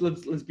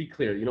be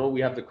clear.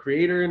 We have the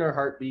creator in our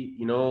heartbeat.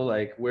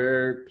 Like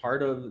we're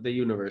part of the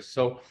universe.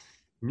 So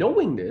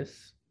knowing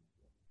this,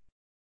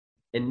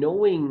 and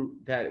knowing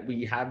that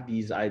we have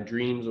these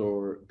dreams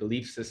or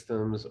belief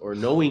systems or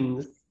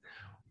knowings,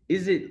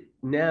 is it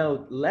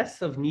now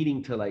less of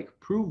needing to like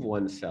prove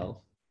oneself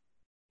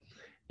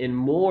and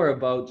more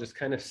about just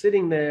kind of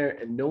sitting there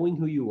and knowing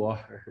who you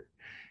are,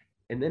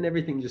 and then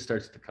everything just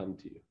starts to come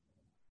to you?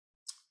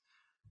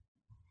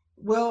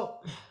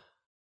 Well,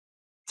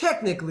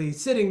 technically,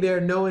 sitting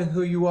there knowing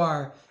who you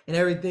are and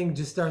everything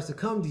just starts to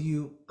come to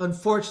you.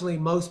 Unfortunately,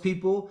 most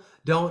people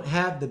don't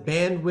have the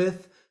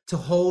bandwidth to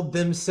hold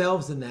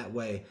themselves in that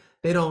way.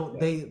 They don't.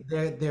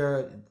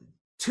 They're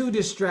too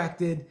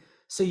distracted.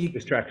 So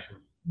Distraction.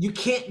 You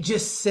can't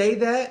just say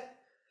that.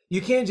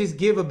 You can't just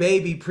give a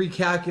baby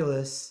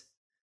pre-calculus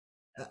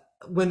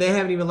when they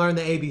haven't even learned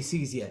the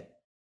ABCs yet.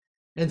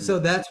 And so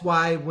that's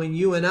why when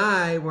you and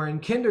I were in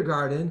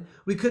kindergarten,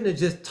 we couldn't have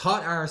just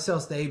taught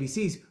ourselves the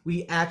ABCs.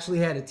 We actually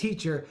had a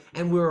teacher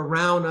and we were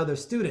around other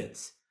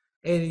students.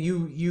 And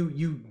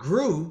you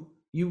grew,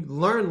 you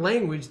learned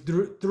language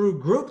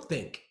through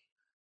groupthink.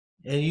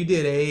 And you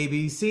did A,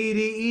 B, C,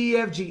 D, E,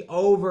 F, G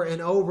over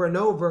and over and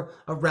over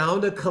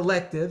around a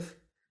collective,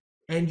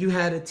 and you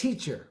had a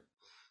teacher.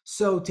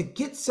 So to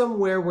get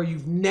somewhere where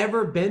you've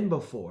never been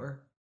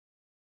before,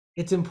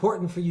 it's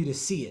important for you to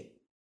see it.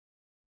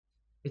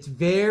 It's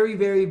very,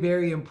 very,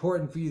 very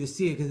important for you to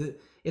see it, because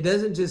it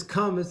doesn't just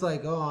come. It's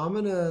like, oh, I'm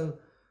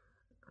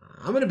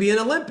gonna be an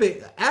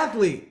Olympic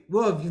athlete.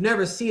 Well, if you've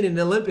never seen an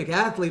Olympic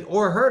athlete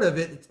or heard of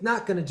it, it's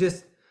not gonna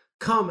just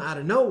come out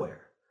of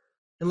nowhere,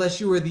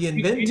 unless you were the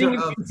inventor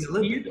of the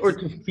Olympics. Or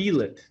to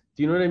feel it.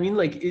 Do you know what I mean?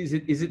 Like,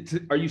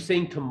 are you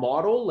saying to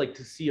model, like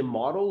to see a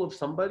model of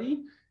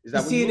somebody? Is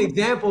that you see an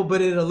example, but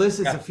it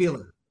elicits a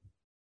feeling.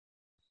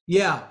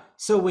 Yeah.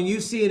 So when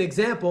you see an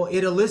example,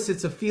 it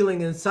elicits a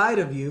feeling inside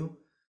of you.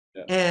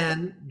 Yeah.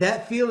 And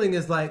that feeling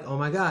is like, oh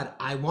my God,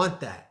 I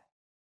want that.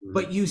 Mm-hmm.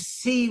 But you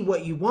see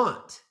what you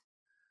want.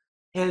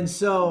 And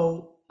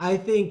so I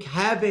think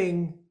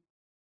having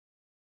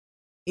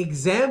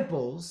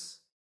examples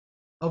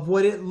of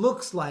what it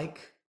looks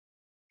like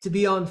to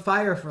be on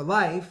fire for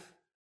life,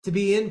 to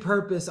be in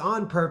purpose,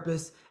 on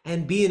purpose,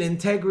 and be in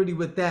integrity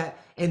with that,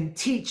 and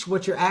teach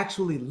what you're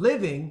actually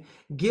living,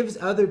 gives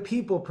other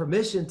people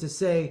permission to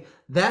say,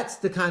 that's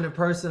the kind of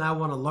person I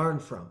want to learn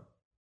from.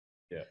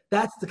 Yeah.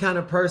 That's the kind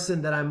of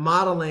person that I'm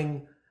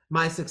modeling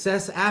my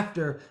success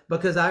after,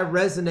 because I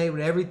resonate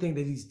with everything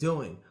that he's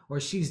doing or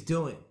she's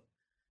doing.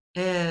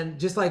 And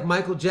just like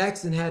Michael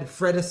Jackson had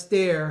Fred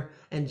Astaire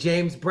and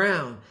James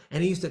Brown,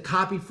 and he used to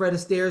copy Fred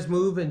Astaire's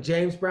move and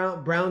James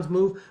Brown's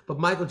move, but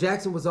Michael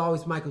Jackson was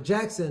always Michael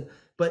Jackson,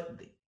 but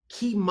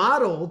he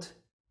modeled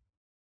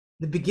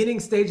the beginning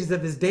stages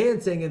of his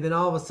dancing, and then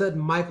all of a sudden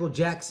Michael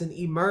Jackson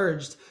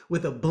emerged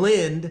with a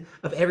blend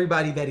of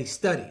everybody that he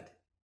studied.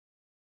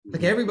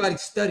 Like everybody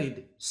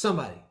studied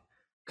somebody,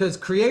 because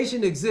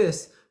creation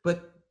exists,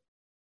 but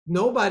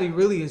nobody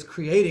really is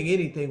creating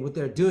anything. What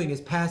they're doing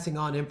is passing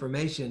on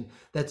information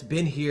that's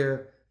been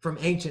here from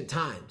ancient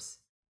times.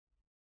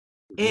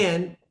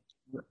 And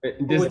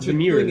this is the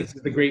mirror. This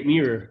is the great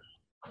mirror.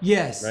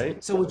 Yes.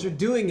 Right. So what you're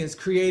doing is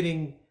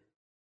creating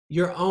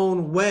your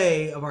own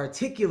way of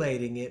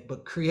articulating it,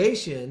 but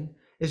creation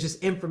is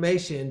just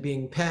information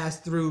being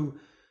passed through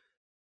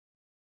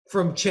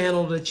from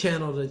channel to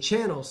channel to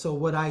channel. So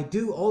what I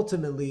do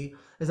ultimately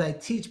is I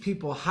teach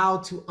people how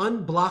to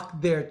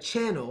unblock their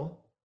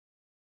channel,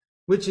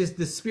 which is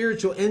the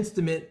spiritual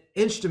instrument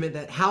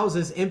that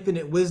houses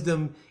infinite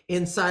wisdom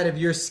inside of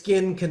your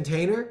skin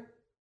container.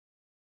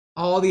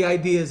 All the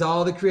ideas,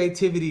 all the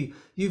creativity.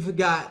 You've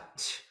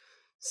got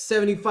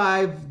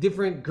 75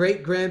 different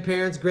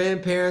great-grandparents,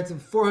 grandparents,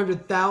 and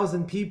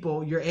 400,000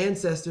 people, your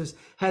ancestors,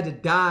 had to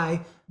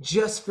die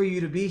just for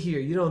you to be here.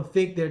 You don't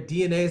think their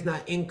DNA is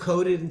not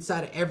encoded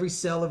inside of every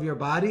cell of your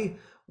body?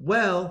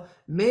 Well,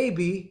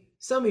 maybe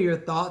some of your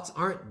thoughts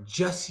aren't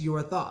just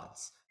your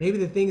thoughts. Maybe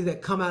the things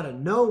that come out of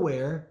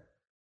nowhere,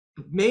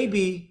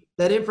 maybe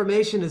that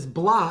information is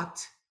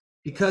blocked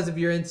because of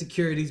your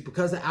insecurities,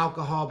 because of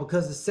alcohol,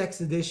 because of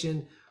sex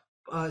addiction,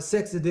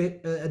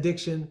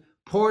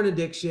 porn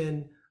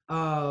addiction,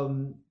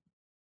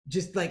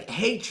 just like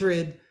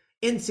hatred,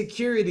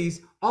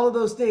 insecurities, all of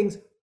those things,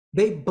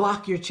 they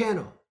block your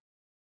channel.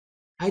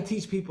 I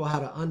teach people how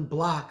to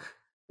unblock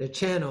their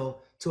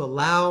channel to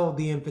allow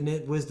the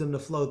infinite wisdom to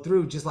flow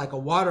through. Just like a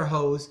water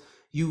hose,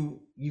 you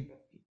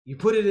You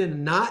put it in a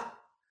knot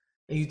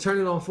and you turn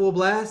it on full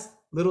blast,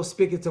 little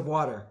spigots of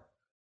water.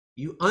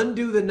 You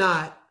undo the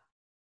knot,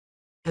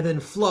 and then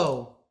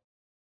flow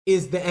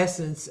is the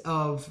essence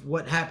of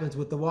what happens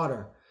with the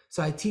water.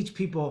 So I teach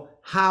people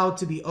how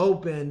to be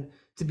open,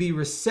 to be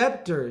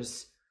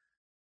receptors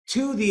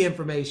to the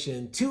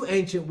information, to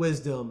ancient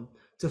wisdom,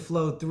 to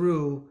flow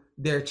through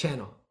their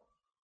channel.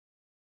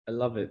 I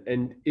love it.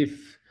 And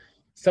if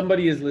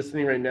somebody is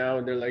listening right now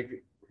and they're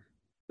like,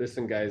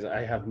 listen, guys,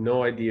 I have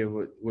no idea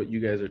what you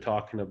guys are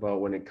talking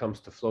about when it comes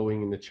to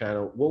flowing in the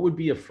channel, what would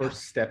be a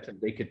first step that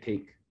they could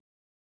take?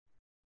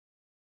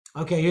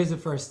 Okay, here's the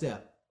first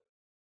step.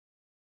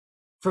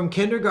 From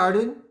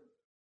kindergarten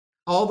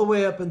all the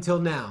way up until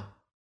now,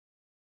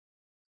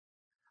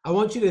 I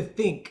want you to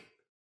think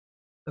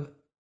of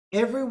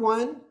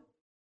everyone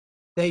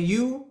that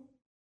you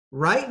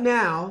right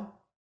now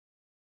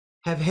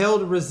have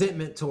held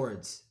resentment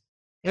towards,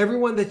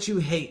 everyone that you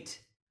hate,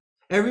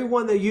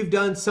 everyone that you've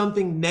done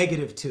something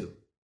negative to.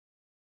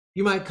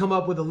 You might come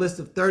up with a list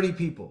of 30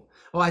 people.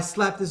 Oh, I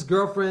slapped this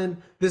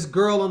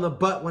girl on the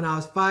butt when I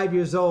was 5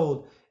 years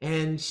old,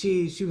 and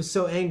she was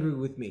so angry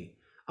with me.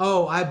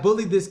 Oh, I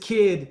bullied this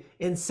kid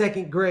in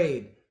second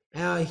grade.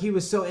 He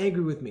was so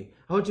angry with me.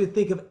 I want you to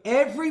think of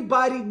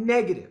everybody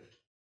negative,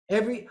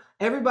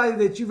 everybody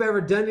that you've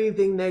ever done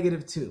anything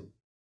negative to,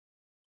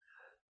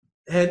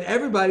 and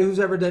everybody who's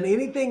ever done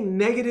anything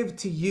negative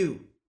to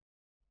you.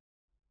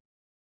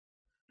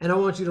 And I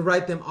want you to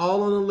write them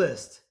all on a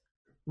list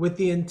with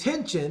the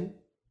intention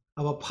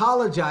of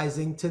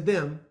apologizing to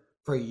them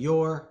for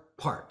your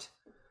part.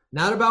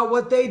 Not about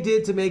what they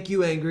did to make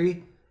you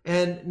angry,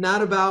 and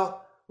not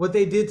about what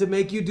they did to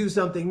make you do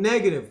something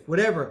negative,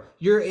 whatever.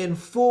 You're in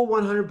full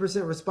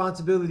 100%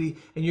 responsibility,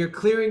 and you're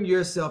clearing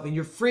yourself and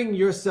you're freeing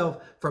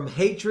yourself from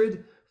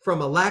hatred,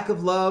 from a lack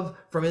of love,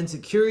 from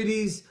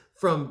insecurities,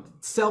 from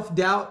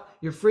self-doubt.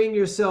 You're freeing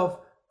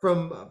yourself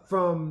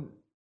from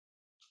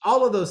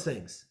all of those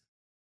things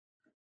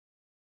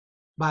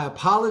by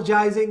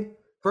apologizing,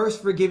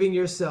 first forgiving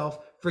yourself,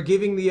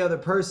 forgiving the other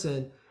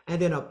person,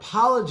 and then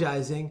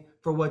apologizing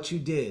for what you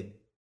did.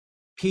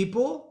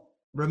 People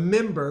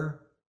remember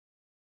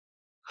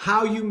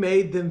how you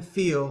made them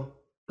feel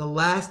the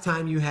last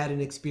time you had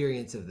an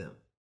experience of them.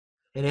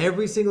 And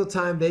every single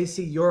time they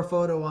see your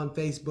photo on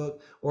Facebook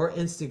or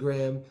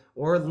Instagram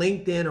or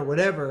LinkedIn or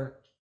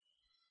whatever,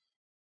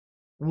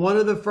 one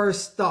of the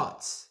first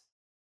thoughts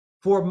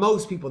for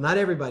most people, not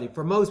everybody,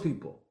 for most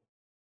people,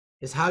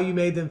 is how you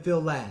made them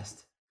feel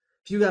last.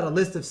 If you got a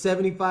list of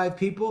 75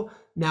 people,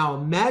 now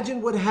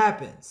imagine what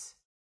happens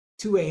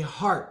to a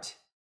heart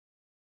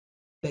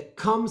that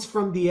comes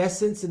from the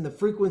essence and the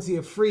frequency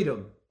of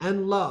freedom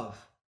and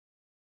love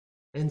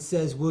and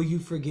says, will you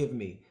forgive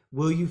me?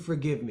 Will you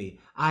forgive me?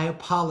 I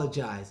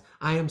apologize.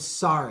 I am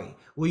sorry.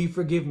 Will you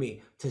forgive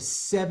me? To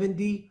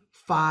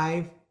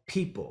 75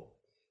 people.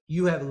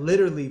 You have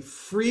literally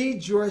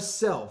freed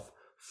yourself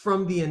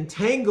from the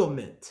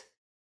entanglement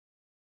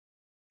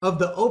of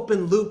the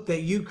open loop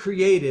that you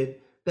created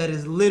that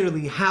is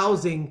literally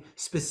housing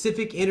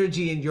specific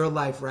energy in your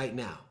life right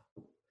now.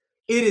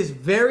 It is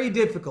very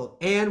difficult.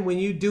 And when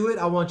you do it,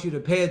 I want you to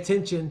pay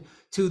attention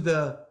to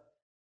the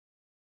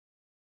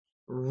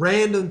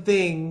random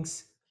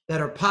things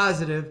that are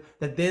positive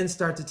that then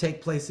start to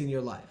take place in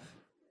your life.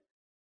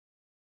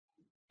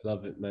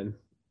 Love it, man.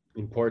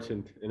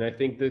 Important. And I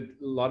think that a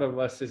lot of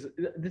us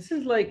this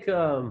is like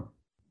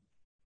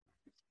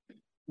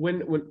when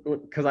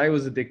because I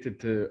was addicted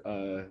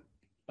to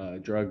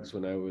drugs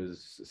when I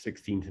was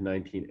 16 to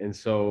 19, and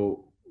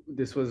so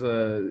this was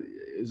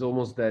is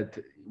almost that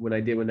when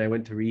I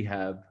went to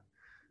rehab,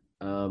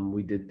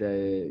 we did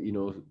the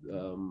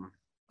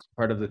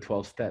part of the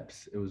 12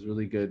 steps. It was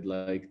really good,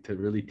 like to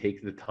really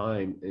take the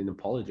time and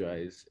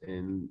apologize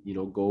and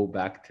go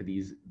back to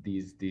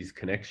these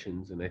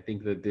connections. And I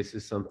think that this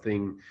is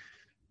something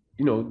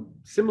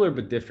similar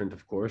but different,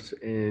 of course.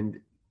 And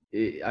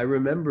I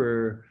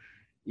remember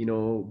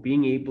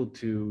being able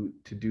to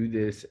do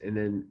this and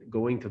then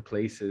going to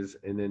places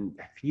and then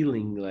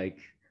feeling like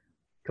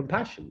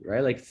compassion,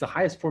 right? Like it's the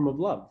highest form of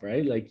love,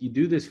 right? Like you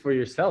do this for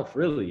yourself,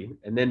 really,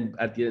 and then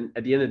at the end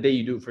of the day,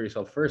 you do it for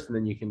yourself first, and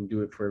then you can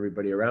do it for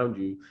everybody around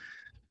you.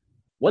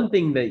 One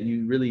thing that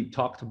you really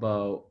talked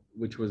about,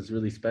 which was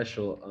really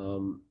special,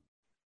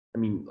 I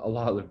mean,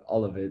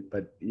 all of it,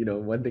 but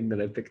one thing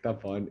that I picked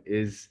up on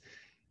is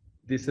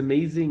this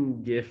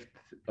amazing gift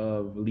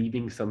of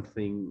leaving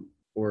something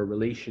or a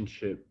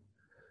relationship,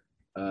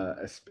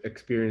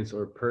 experience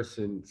or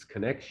person's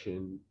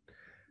connection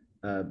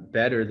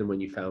better than when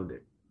you found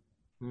it.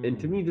 And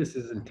to me, this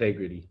is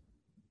integrity,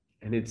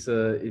 and it's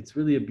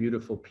really a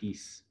beautiful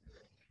piece.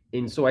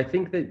 And so I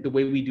think that the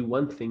way we do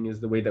one thing is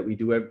the way that we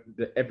do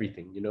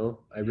everything.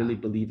 I really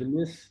believe in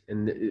this,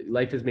 and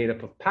life is made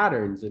up of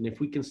patterns. And if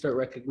we can start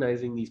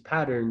recognizing these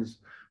patterns,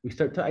 we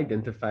start to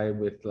identify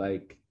with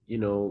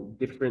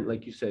different,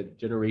 like you said,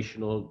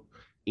 generational,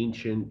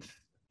 ancient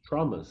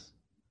traumas.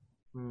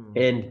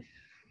 And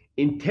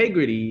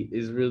integrity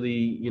is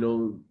really,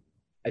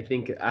 I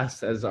think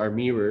us as our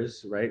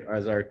mirrors, right,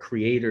 as our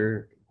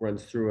creator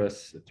runs through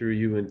us, through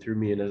you and through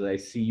me. And as I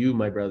see you,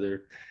 my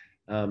brother,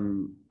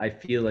 I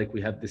feel like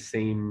we have the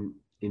same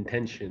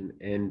intention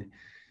and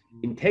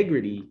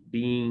integrity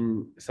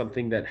being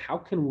something that how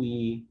can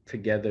we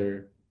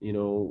together,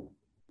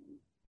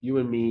 you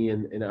and me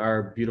and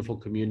our beautiful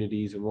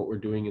communities and what we're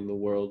doing in the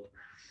world,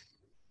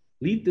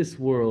 leave this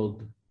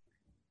world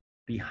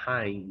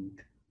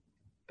behind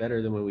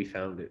better than when we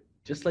found it,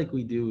 just like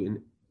we do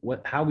in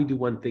how we do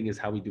one thing is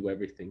how we do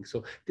everything.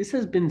 So this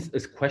has been a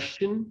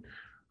question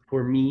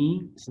for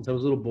me since I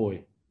was a little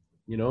boy,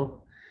 you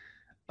know,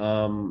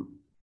 um,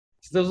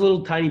 since I was a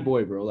little tiny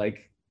boy, bro.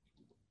 Like,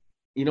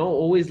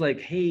 always like,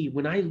 hey,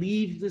 when I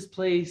leave this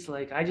place,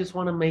 like, I just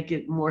want to make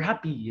it more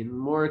happy and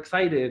more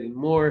excited and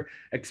more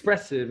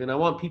expressive, and I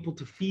want people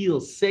to feel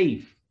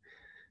safe.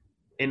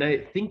 And I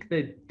think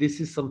that this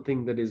is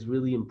something that is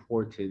really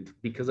important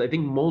because I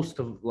think most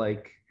of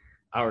like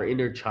our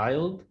inner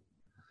child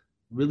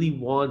really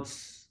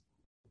wants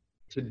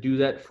to do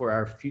that for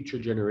our future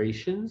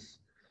generations.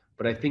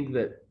 But I think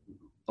that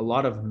a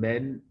lot of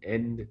men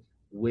and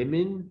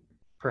women,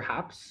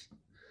 perhaps,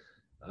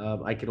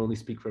 I can only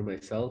speak for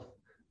myself,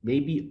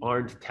 maybe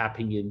aren't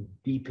tapping in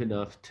deep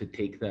enough to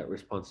take that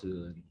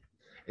responsibility.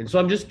 And so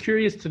I'm just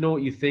curious to know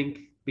what you think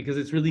because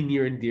it's really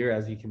near and dear,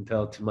 as you can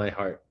tell, to my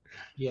heart.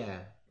 Yeah.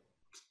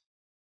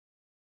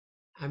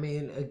 I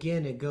mean,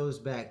 again, it goes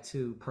back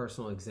to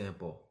personal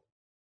example.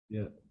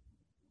 Yeah.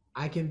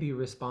 I can be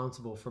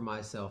responsible for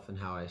myself and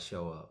how I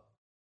show up.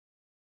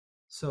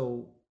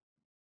 So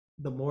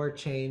the more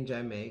change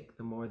I make,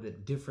 the more the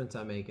difference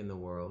I make in the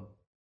world,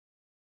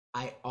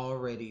 I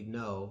already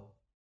know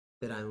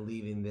that I'm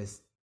leaving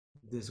this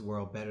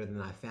world better than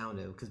I found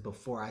it. Because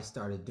before I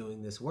started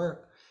doing this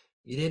work,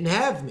 you didn't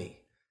have me.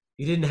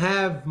 You didn't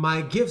have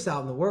my gifts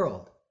out in the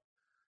world.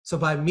 So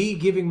by me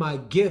giving my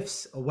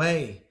gifts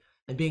away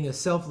and being a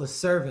selfless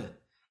servant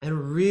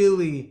and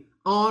really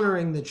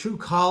honoring the true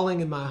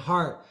calling in my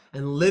heart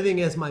and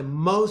living as my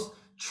most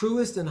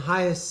truest and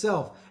highest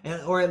self,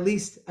 or at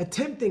least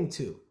attempting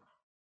to,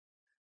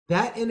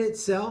 that in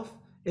itself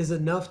is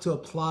enough to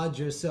applaud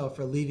yourself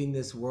for leaving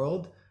this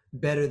world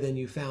better than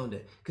you found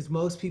it. Because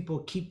most people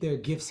keep their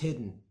gifts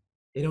hidden,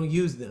 they don't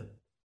use them.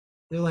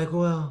 They're like,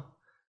 well,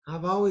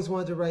 I've always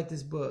wanted to write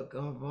this book.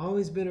 I've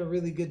always been a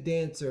really good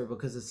dancer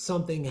because if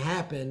something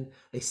happened,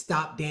 they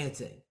stopped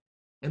dancing.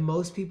 And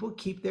most people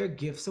keep their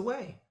gifts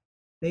away.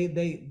 We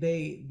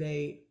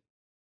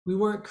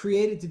weren't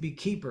created to be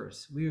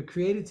keepers. We were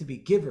created to be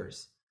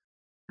givers.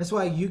 That's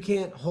why you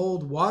can't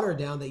hold water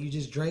down that you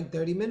just drank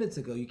 30 minutes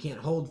ago. You can't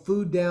hold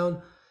food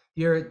down.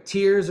 Your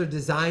tears are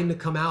designed to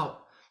come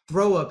out.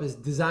 Throw up is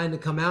designed to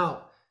come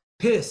out.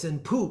 Piss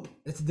and poop,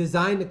 it's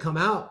designed to come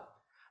out.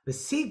 The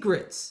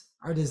secrets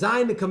are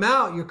designed to come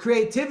out. Your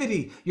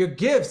creativity, your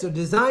gifts are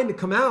designed to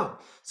come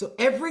out. So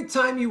every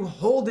time you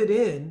hold it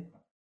in,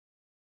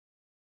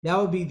 that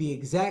would be the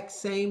exact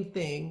same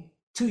thing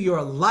to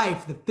your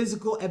life, the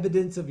physical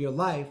evidence of your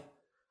life,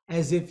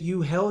 as if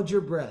you held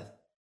your breath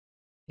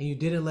and you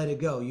didn't let it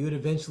go. You would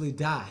eventually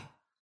die.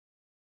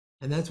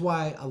 And that's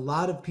why a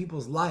lot of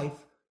people's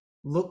life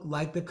look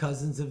like the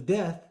cousins of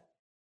death,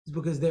 is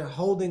because they're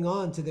holding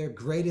on to their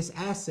greatest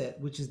asset,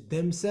 which is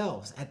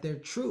themselves at their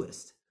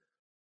truest.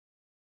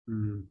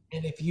 And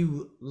if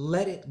you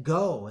let it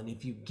go and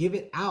if you give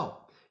it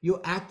out, you'll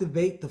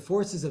activate the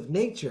forces of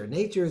nature.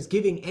 Nature is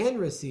giving and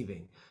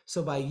receiving.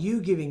 So by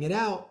you giving it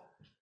out,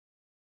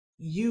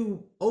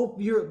 you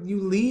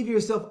leave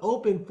yourself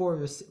open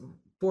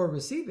for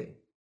receiving.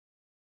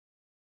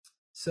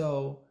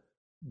 So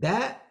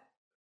that,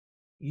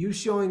 you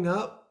showing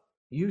up,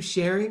 you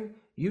sharing,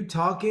 you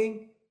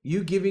talking,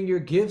 you giving your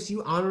gifts,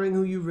 you honoring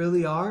who you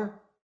really are,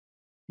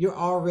 you're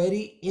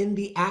already in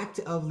the act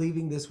of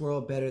leaving this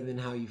world better than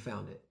how you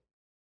found it.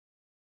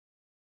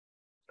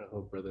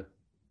 Oh, brother.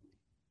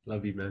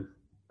 Love you, man.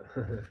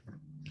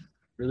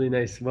 Really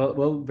nice.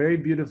 Well, very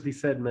beautifully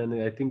said, man.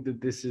 I think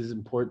that this is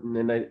important,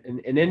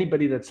 and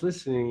anybody that's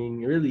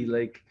listening, really,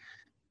 like,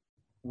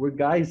 we're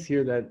guys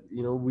here that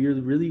we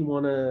really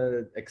want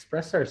to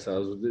express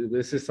ourselves.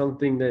 This is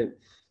something that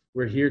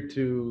we're here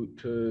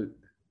to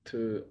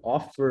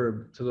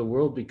offer to the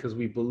world because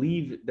we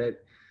believe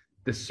that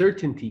the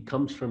certainty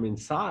comes from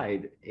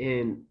inside,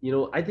 and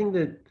I think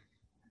that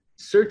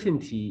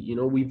certainty,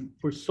 we've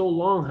for so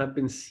long have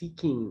been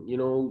seeking,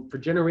 for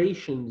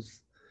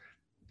generations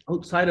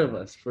outside of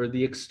us, for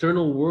the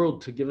external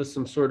world to give us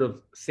some sort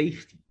of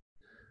safety,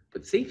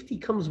 but safety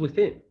comes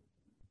within.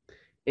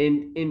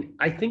 And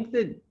I think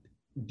that,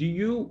 do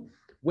you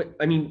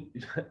I mean,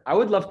 I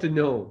would love to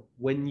know,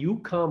 when you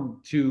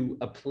come to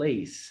a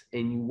place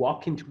and you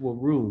walk into a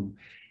room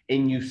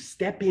and you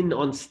step in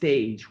on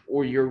stage,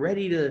 or you're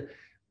ready to,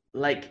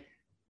 like,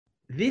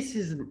 this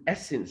is an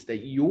essence that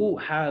you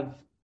have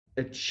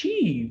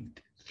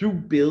achieved through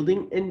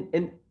building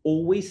and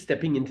always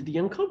stepping into the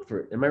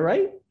uncomfort. Am I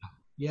right?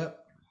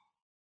 Yep.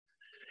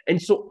 And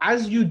so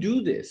as you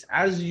do this,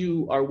 as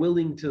you are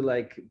willing to,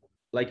 like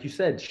you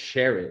said,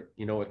 share it,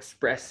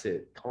 express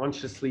it,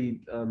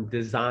 consciously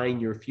design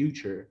your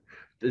future,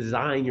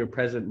 design your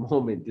present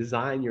moment,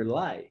 design your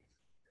life,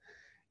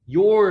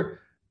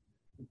 you're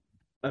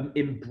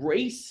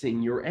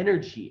embracing your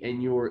energy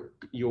and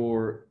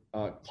your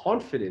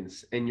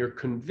confidence and your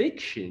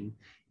conviction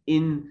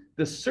in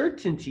the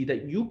certainty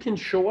that you can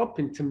show up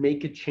and to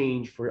make a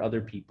change for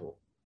other people.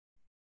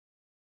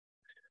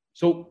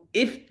 So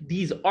if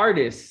these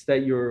artists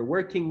that you're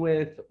working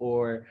with,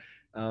 or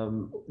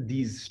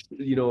these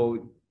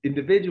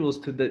individuals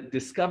to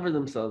discover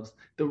themselves,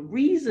 the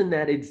reason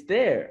that it's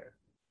there,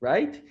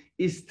 right,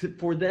 is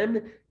for them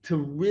to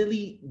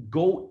really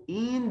go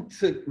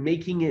into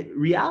making it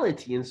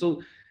reality. And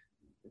so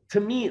to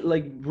me,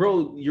 like,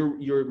 bro,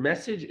 your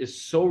message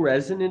is so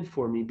resonant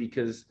for me,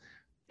 because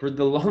for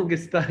the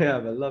longest time,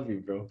 I love you,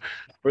 bro.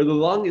 For the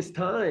longest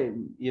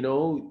time,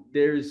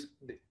 there's,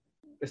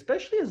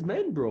 especially as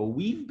men, bro,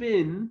 we've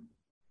been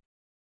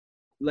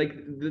like,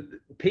 the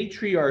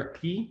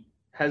patriarchy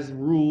has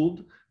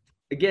ruled.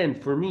 Again,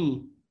 for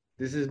me,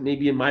 this is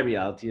maybe in my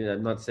reality, and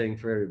I'm not saying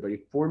for everybody.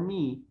 For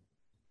me,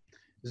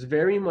 it's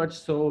very much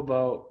so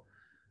about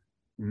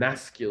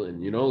masculine,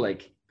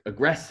 like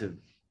aggressive,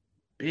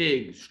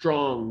 big,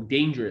 strong,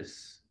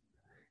 dangerous.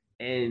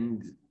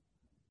 And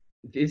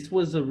this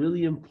was a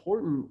really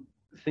important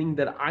thing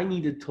that I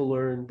needed to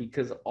learn,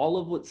 because all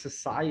of what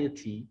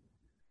society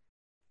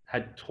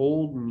had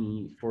told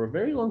me for a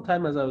very long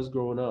time as I was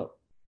growing up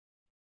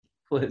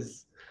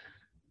was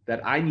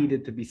that I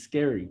needed to be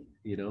scary.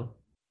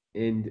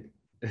 And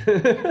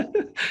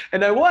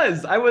and I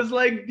was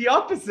like the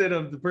opposite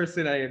of the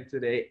person I am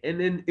today. And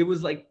then it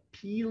was like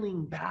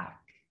peeling back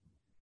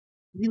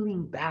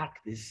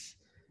this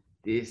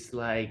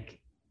like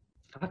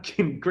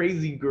fucking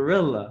crazy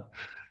gorilla,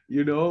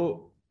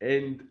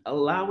 and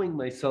allowing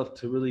myself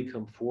to really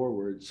come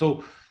forward.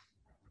 So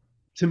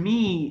to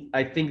me,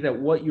 I think that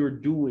what you're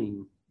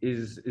doing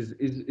is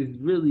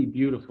really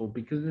beautiful,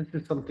 because this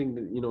is something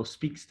that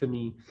speaks to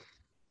me.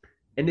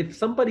 And if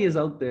somebody is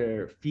out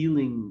there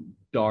feeling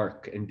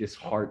dark and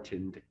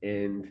disheartened,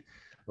 and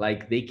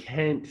like they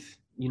can't,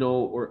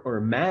 or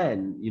a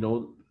man,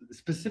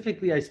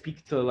 specifically,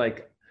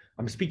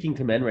 I'm speaking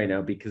to men right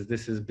now, because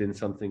this has been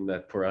something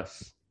that for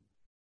us,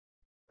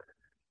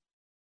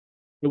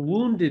 the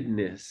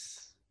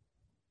woundedness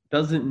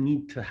doesn't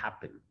need to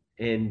happen.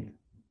 And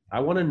I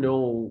want to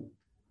know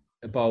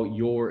about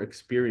your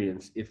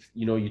experience. If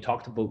you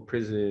talked about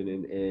prison,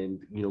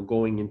 and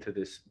going into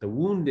this, the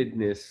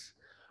woundedness,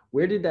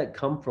 where did that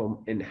come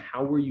from, and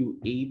how were you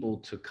able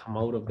to come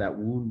out of that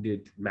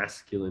wounded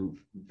masculine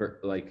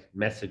like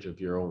message of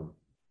your own?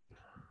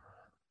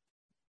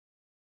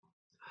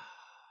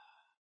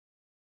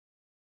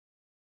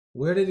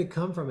 Where did it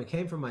come from? It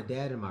came from my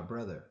dad and my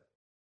brother.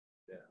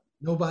 Yeah.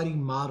 Nobody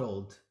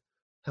modeled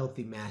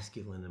healthy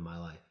masculine in my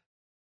life.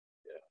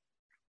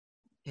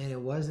 And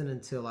it wasn't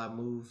until I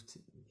moved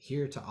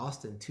here to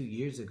Austin 2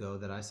 years ago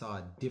that I saw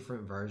a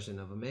different version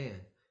of a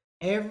man.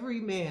 Every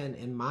man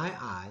in my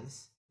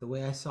eyes, the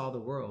way I saw the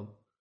world,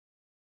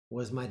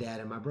 was my dad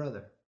and my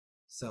brother.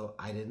 So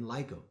I didn't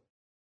like them.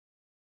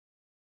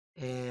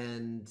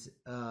 And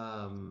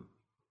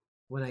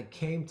when I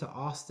came to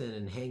Austin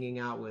and hanging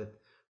out with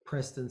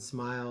Preston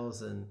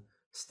Smiles and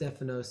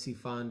Stefano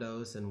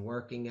Sifandos and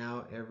working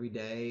out every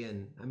day,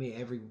 and I mean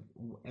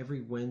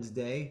every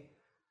Wednesday,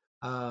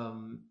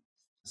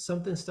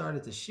 something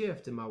started to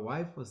shift, and my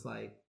wife was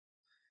like,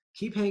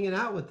 keep hanging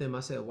out with them. I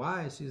said,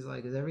 why? She's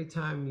like, because every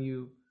time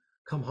you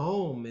come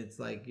home, it's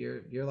like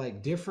you're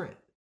like different.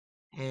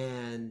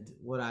 And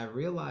what I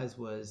realized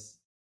was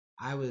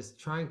I was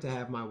trying to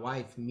have my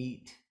wife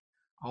meet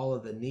all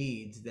of the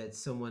needs that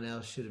someone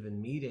else should have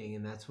been meeting,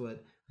 and that's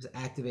what was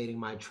activating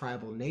my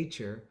tribal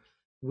nature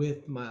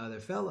with my other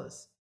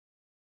fellas.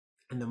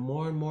 And the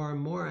more and more and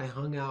more I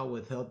hung out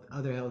with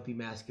other healthy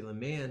masculine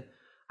men,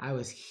 I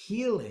was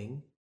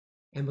healing.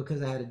 And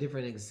because I had a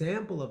different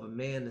example of a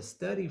man to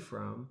study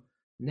from,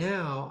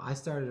 now I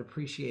started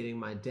appreciating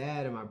my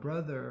dad and my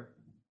brother,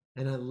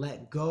 and I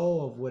let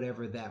go of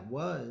whatever that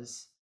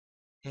was.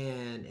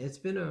 And it's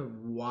been a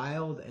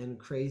wild and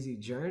crazy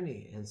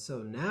journey. And so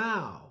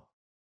now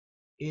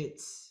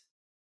it's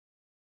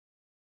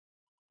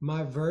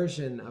my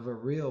version of a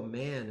real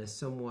man is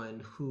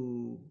someone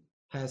who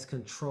has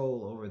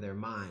control over their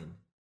mind.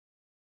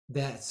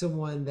 That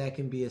someone that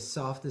can be as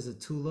soft as a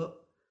tulip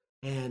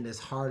and as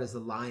hard as a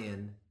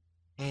lion,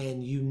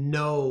 and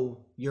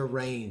your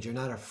range. You're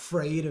not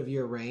afraid of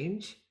your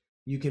range.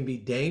 You can be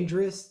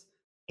dangerous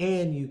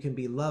and you can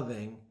be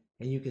loving,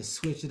 and you can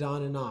switch it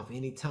on and off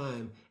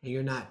anytime, and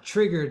you're not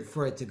triggered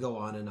for it to go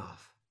on and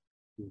off.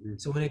 Mm-hmm.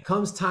 So when it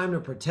comes time to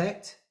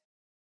protect,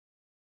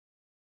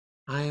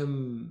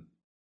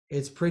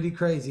 it's pretty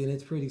crazy and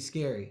it's pretty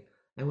scary.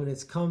 And when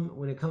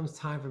it comes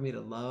time for me to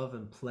love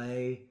and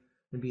play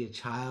and be a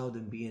child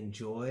and be in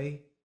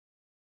joy,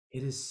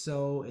 it's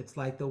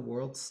like the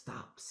world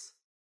stops.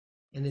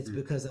 And it's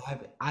because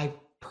I've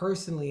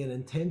personally and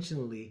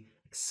intentionally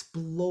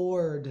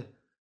explored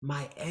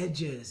my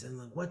edges, and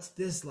like, what's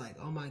this like?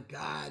 Oh my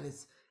God.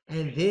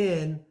 And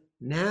then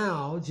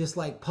now, just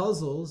like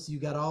puzzles, you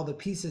got all the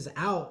pieces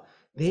out,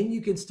 then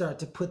you can start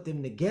to put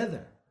them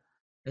together.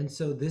 And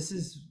so this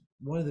is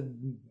one of the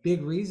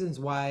big reasons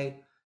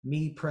why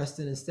me,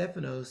 Preston, and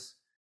Stephanos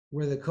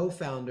were the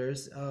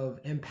co-founders of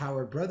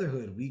Empowered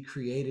Brotherhood. We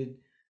created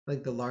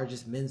like the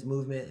largest men's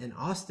movement in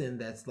Austin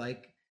that's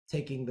like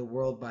taking the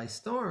world by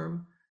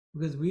storm,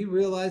 because we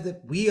realized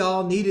that we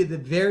all needed the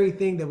very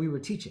thing that we were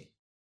teaching.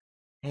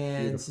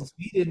 And Beautiful. since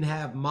we didn't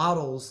have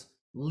models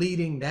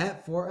leading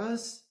that for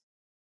us,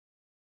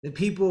 the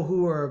people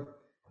who are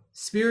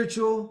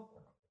spiritual,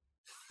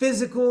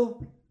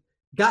 physical,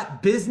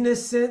 got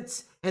business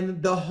sense,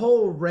 and the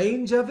whole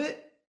range of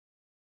it,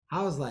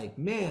 I was like,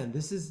 man,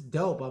 this is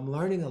dope. I'm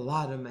learning a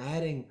lot.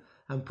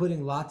 I'm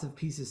putting lots of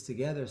pieces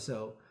together.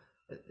 So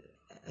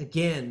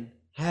again,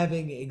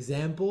 having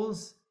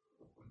examples,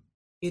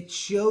 it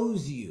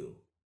shows you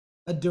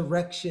a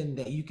direction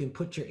that you can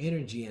put your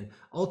energy in.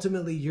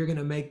 Ultimately, you're going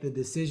to make the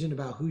decision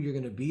about who you're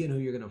going to be and who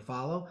you're going to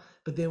follow.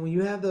 But then when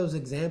you have those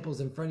examples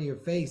in front of your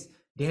face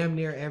damn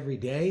near every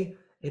day,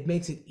 it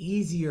makes it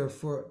easier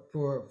for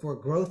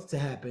growth to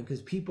happen,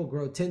 because people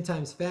grow 10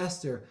 times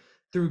faster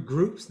through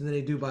groups than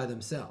they do by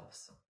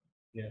themselves.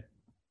 Yeah.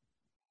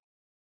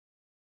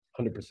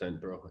 100%,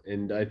 bro.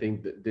 And I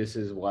think that this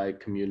is why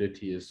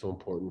community is so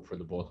important for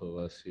the both of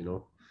us, you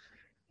know.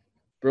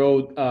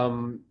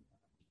 Bro,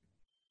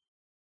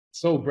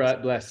 so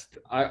Brad blessed.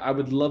 I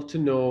would love to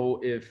know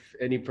if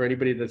for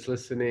anybody that's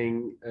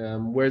listening,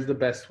 where's the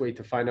best way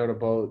to find out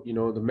about, you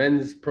know, the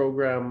men's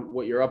program,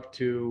 what you're up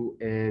to,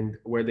 and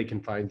where they can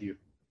find you.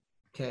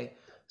 Okay.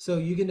 So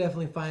you can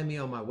definitely find me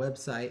on my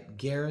website,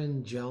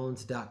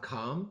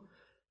 GarrainJones.com.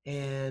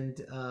 And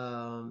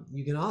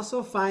you can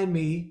also find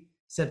me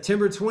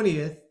September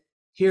 20th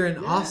here in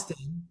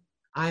Austin.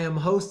 I am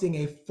hosting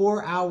a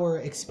 4-hour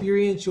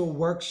experiential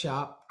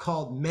workshop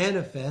called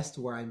Manifest,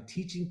 where I'm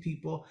teaching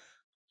people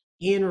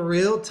in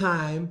real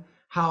time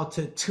how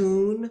to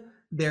tune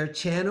their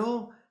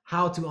channel,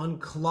 how to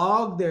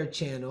unclog their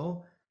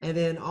channel, and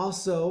then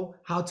also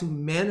how to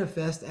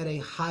manifest at a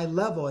high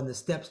level, and the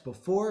steps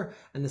before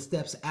and the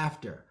steps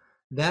after.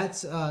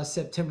 That's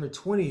September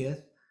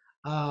 20th.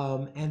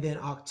 And then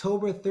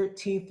October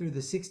 13th through the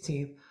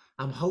 16th,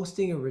 I'm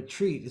hosting a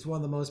retreat. It's one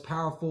of the most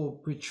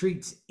powerful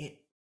retreats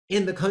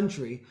in the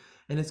country,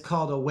 and it's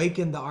called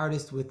Awaken the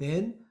Artist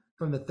Within,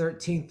 from the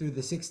 13th through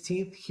the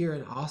 16th here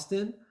in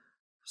Austin.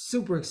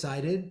 Super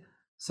excited.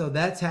 So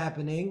that's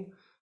happening.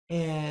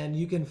 And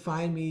you can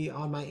find me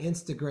on my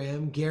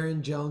Instagram,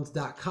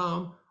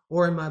 GarrainJones.com,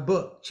 or in my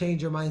book,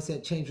 Change Your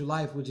Mindset, Change Your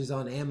Life, which is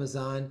on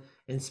Amazon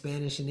in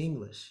Spanish and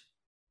English.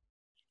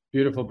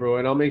 Beautiful, bro.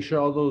 And I'll make sure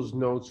all those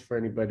notes for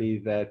anybody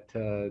that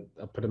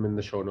I'll put them in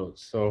the show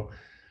notes. So,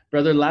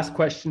 brother, last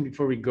question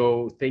before we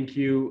go. Thank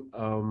you.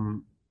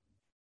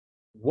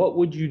 What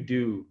would you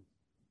do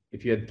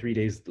if you had 3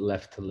 days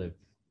left to live?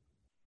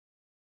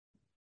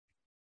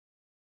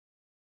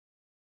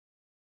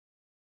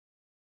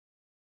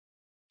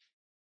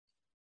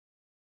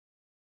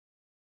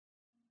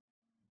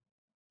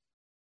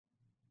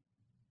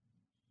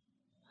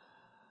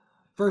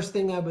 First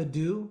thing I would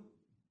do,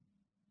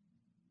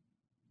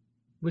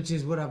 which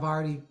is what I've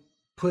already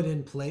put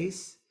in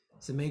place,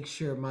 to make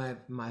sure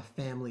my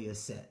family is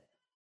set.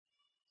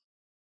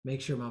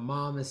 Make sure my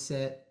mom is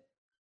set,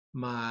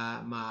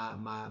 my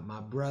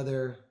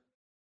brother,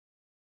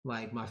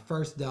 like my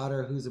first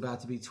daughter, who's about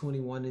to be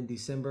 21 in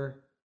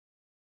December,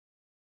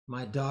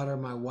 my daughter,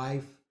 my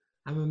wife.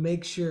 I'm gonna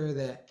make sure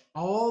that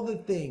all the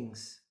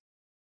things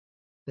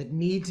that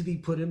need to be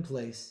put in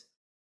place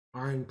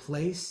are in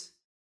place,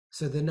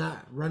 so they're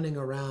not running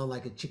around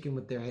like a chicken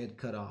with their head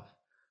cut off.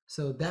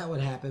 So that would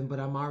happen, but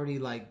I've already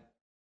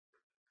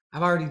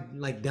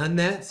done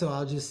that, so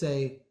I'll just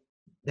say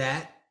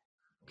that.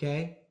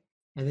 Okay.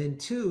 And then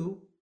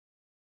 2,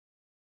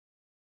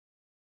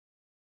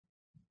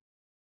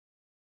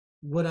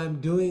 what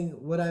I'm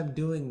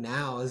doing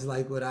now is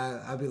like what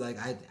I'll be like,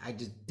 I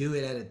just do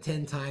it at a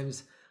 10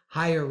 times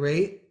higher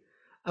rate,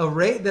 a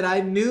rate that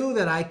I knew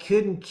that I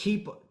couldn't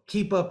keep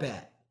up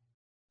at,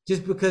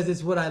 just because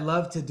it's what I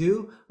love to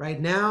do. Right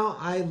now,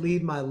 I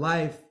lead my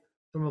life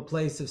from a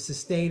place of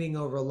sustaining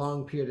over a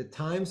long period of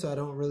time. So I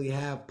don't really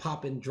have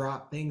pop and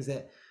drop things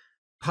that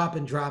pop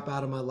and drop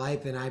out of my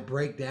life and I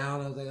break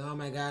down. I was like, oh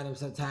my God, I'm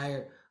so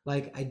tired.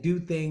 Like, I do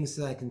things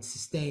so I can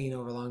sustain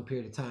over a long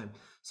period of time.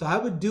 So I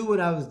would do what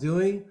I was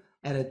doing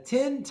at a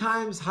 10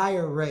 times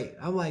higher rate.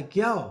 I'm like,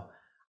 yo,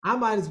 I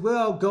might as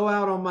well go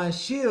out on my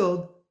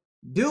shield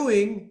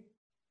doing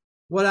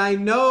what I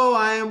know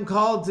I am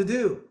called to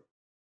do.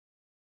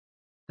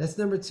 That's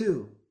number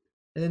 2.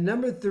 And then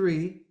number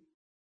 3,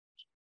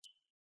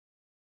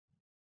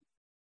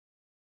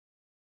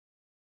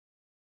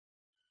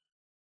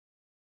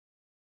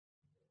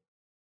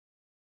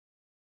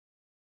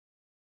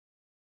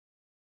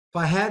 if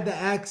I had the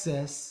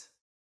access,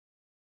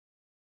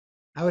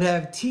 I would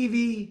have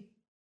TV.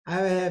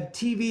 I would have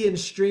TV and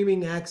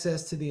streaming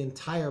access to the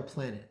entire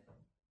planet.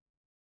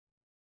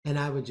 And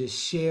I would just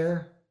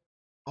share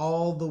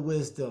all the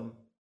wisdom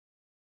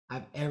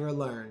I've ever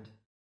learned,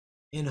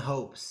 in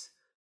hopes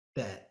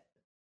that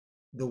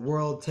the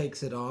world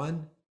takes it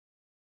on,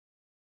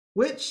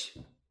 which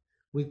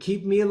would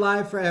keep me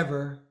alive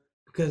forever,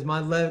 because my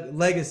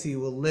legacy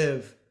will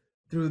live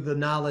through the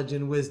knowledge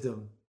and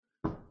wisdom.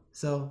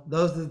 So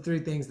those are the three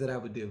things that I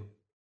would do.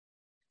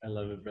 I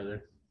love it,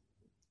 brother.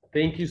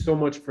 Thank you so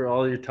much for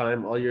all your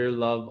time, all your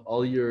love,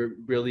 all your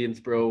brilliance,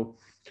 bro.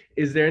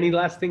 Is there any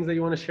last things that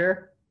you want to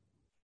share?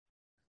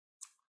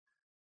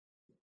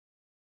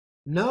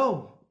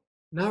 No,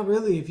 not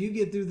really. If you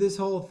get through this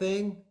whole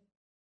thing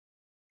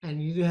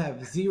and you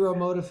have zero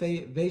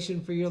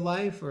motivation for your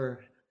life,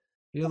 or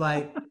you're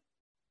like,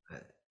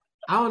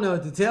 I don't know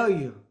what to tell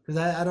you, because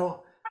I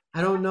don't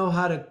know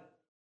how to.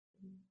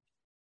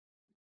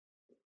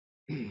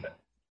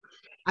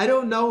 I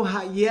don't know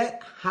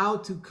how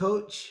to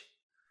coach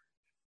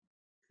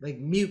like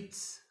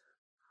mutes.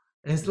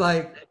 It's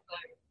like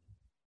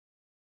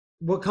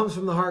what comes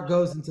from the heart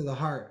goes into the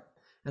heart.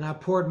 And I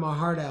poured my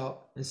heart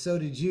out, and so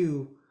did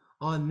you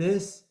on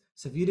this.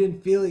 So if you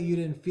didn't feel it, you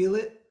didn't feel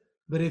it.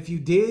 But if you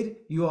did,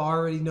 you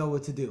already know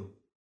what to do.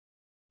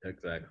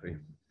 Exactly.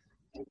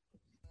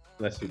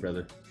 Bless you,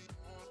 brother.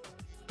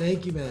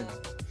 Thank you, man.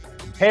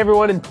 Hey,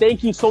 everyone, and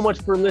thank you so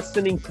much for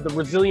listening to The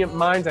Resilient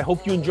Minds. I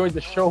hope you enjoyed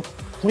the show.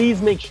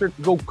 Please make sure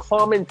to go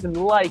comment and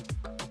like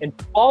and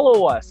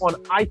follow us on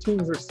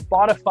iTunes or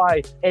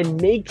Spotify. And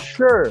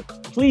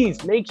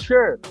please make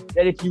sure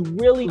that if you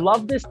really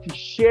love this, to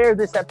share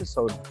this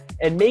episode,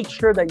 and make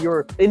sure that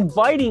you're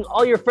inviting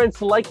all your friends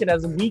to like it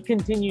as we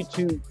continue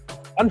to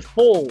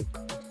unfold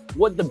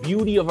what the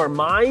beauty of our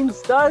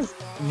minds does.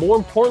 More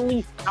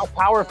importantly, how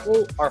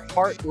powerful our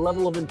heart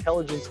level of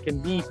intelligence can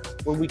be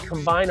when we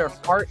combine our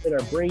heart and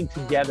our brain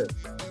together.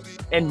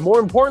 And more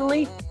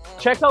importantly,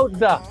 check out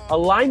the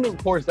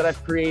alignment course that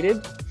I've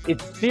created.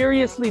 It's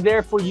seriously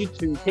there for you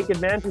to take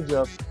advantage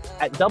of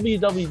at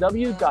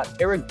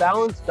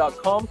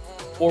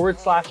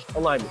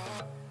www.ericbalance.com/alignment.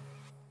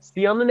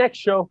 See you on the next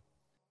show.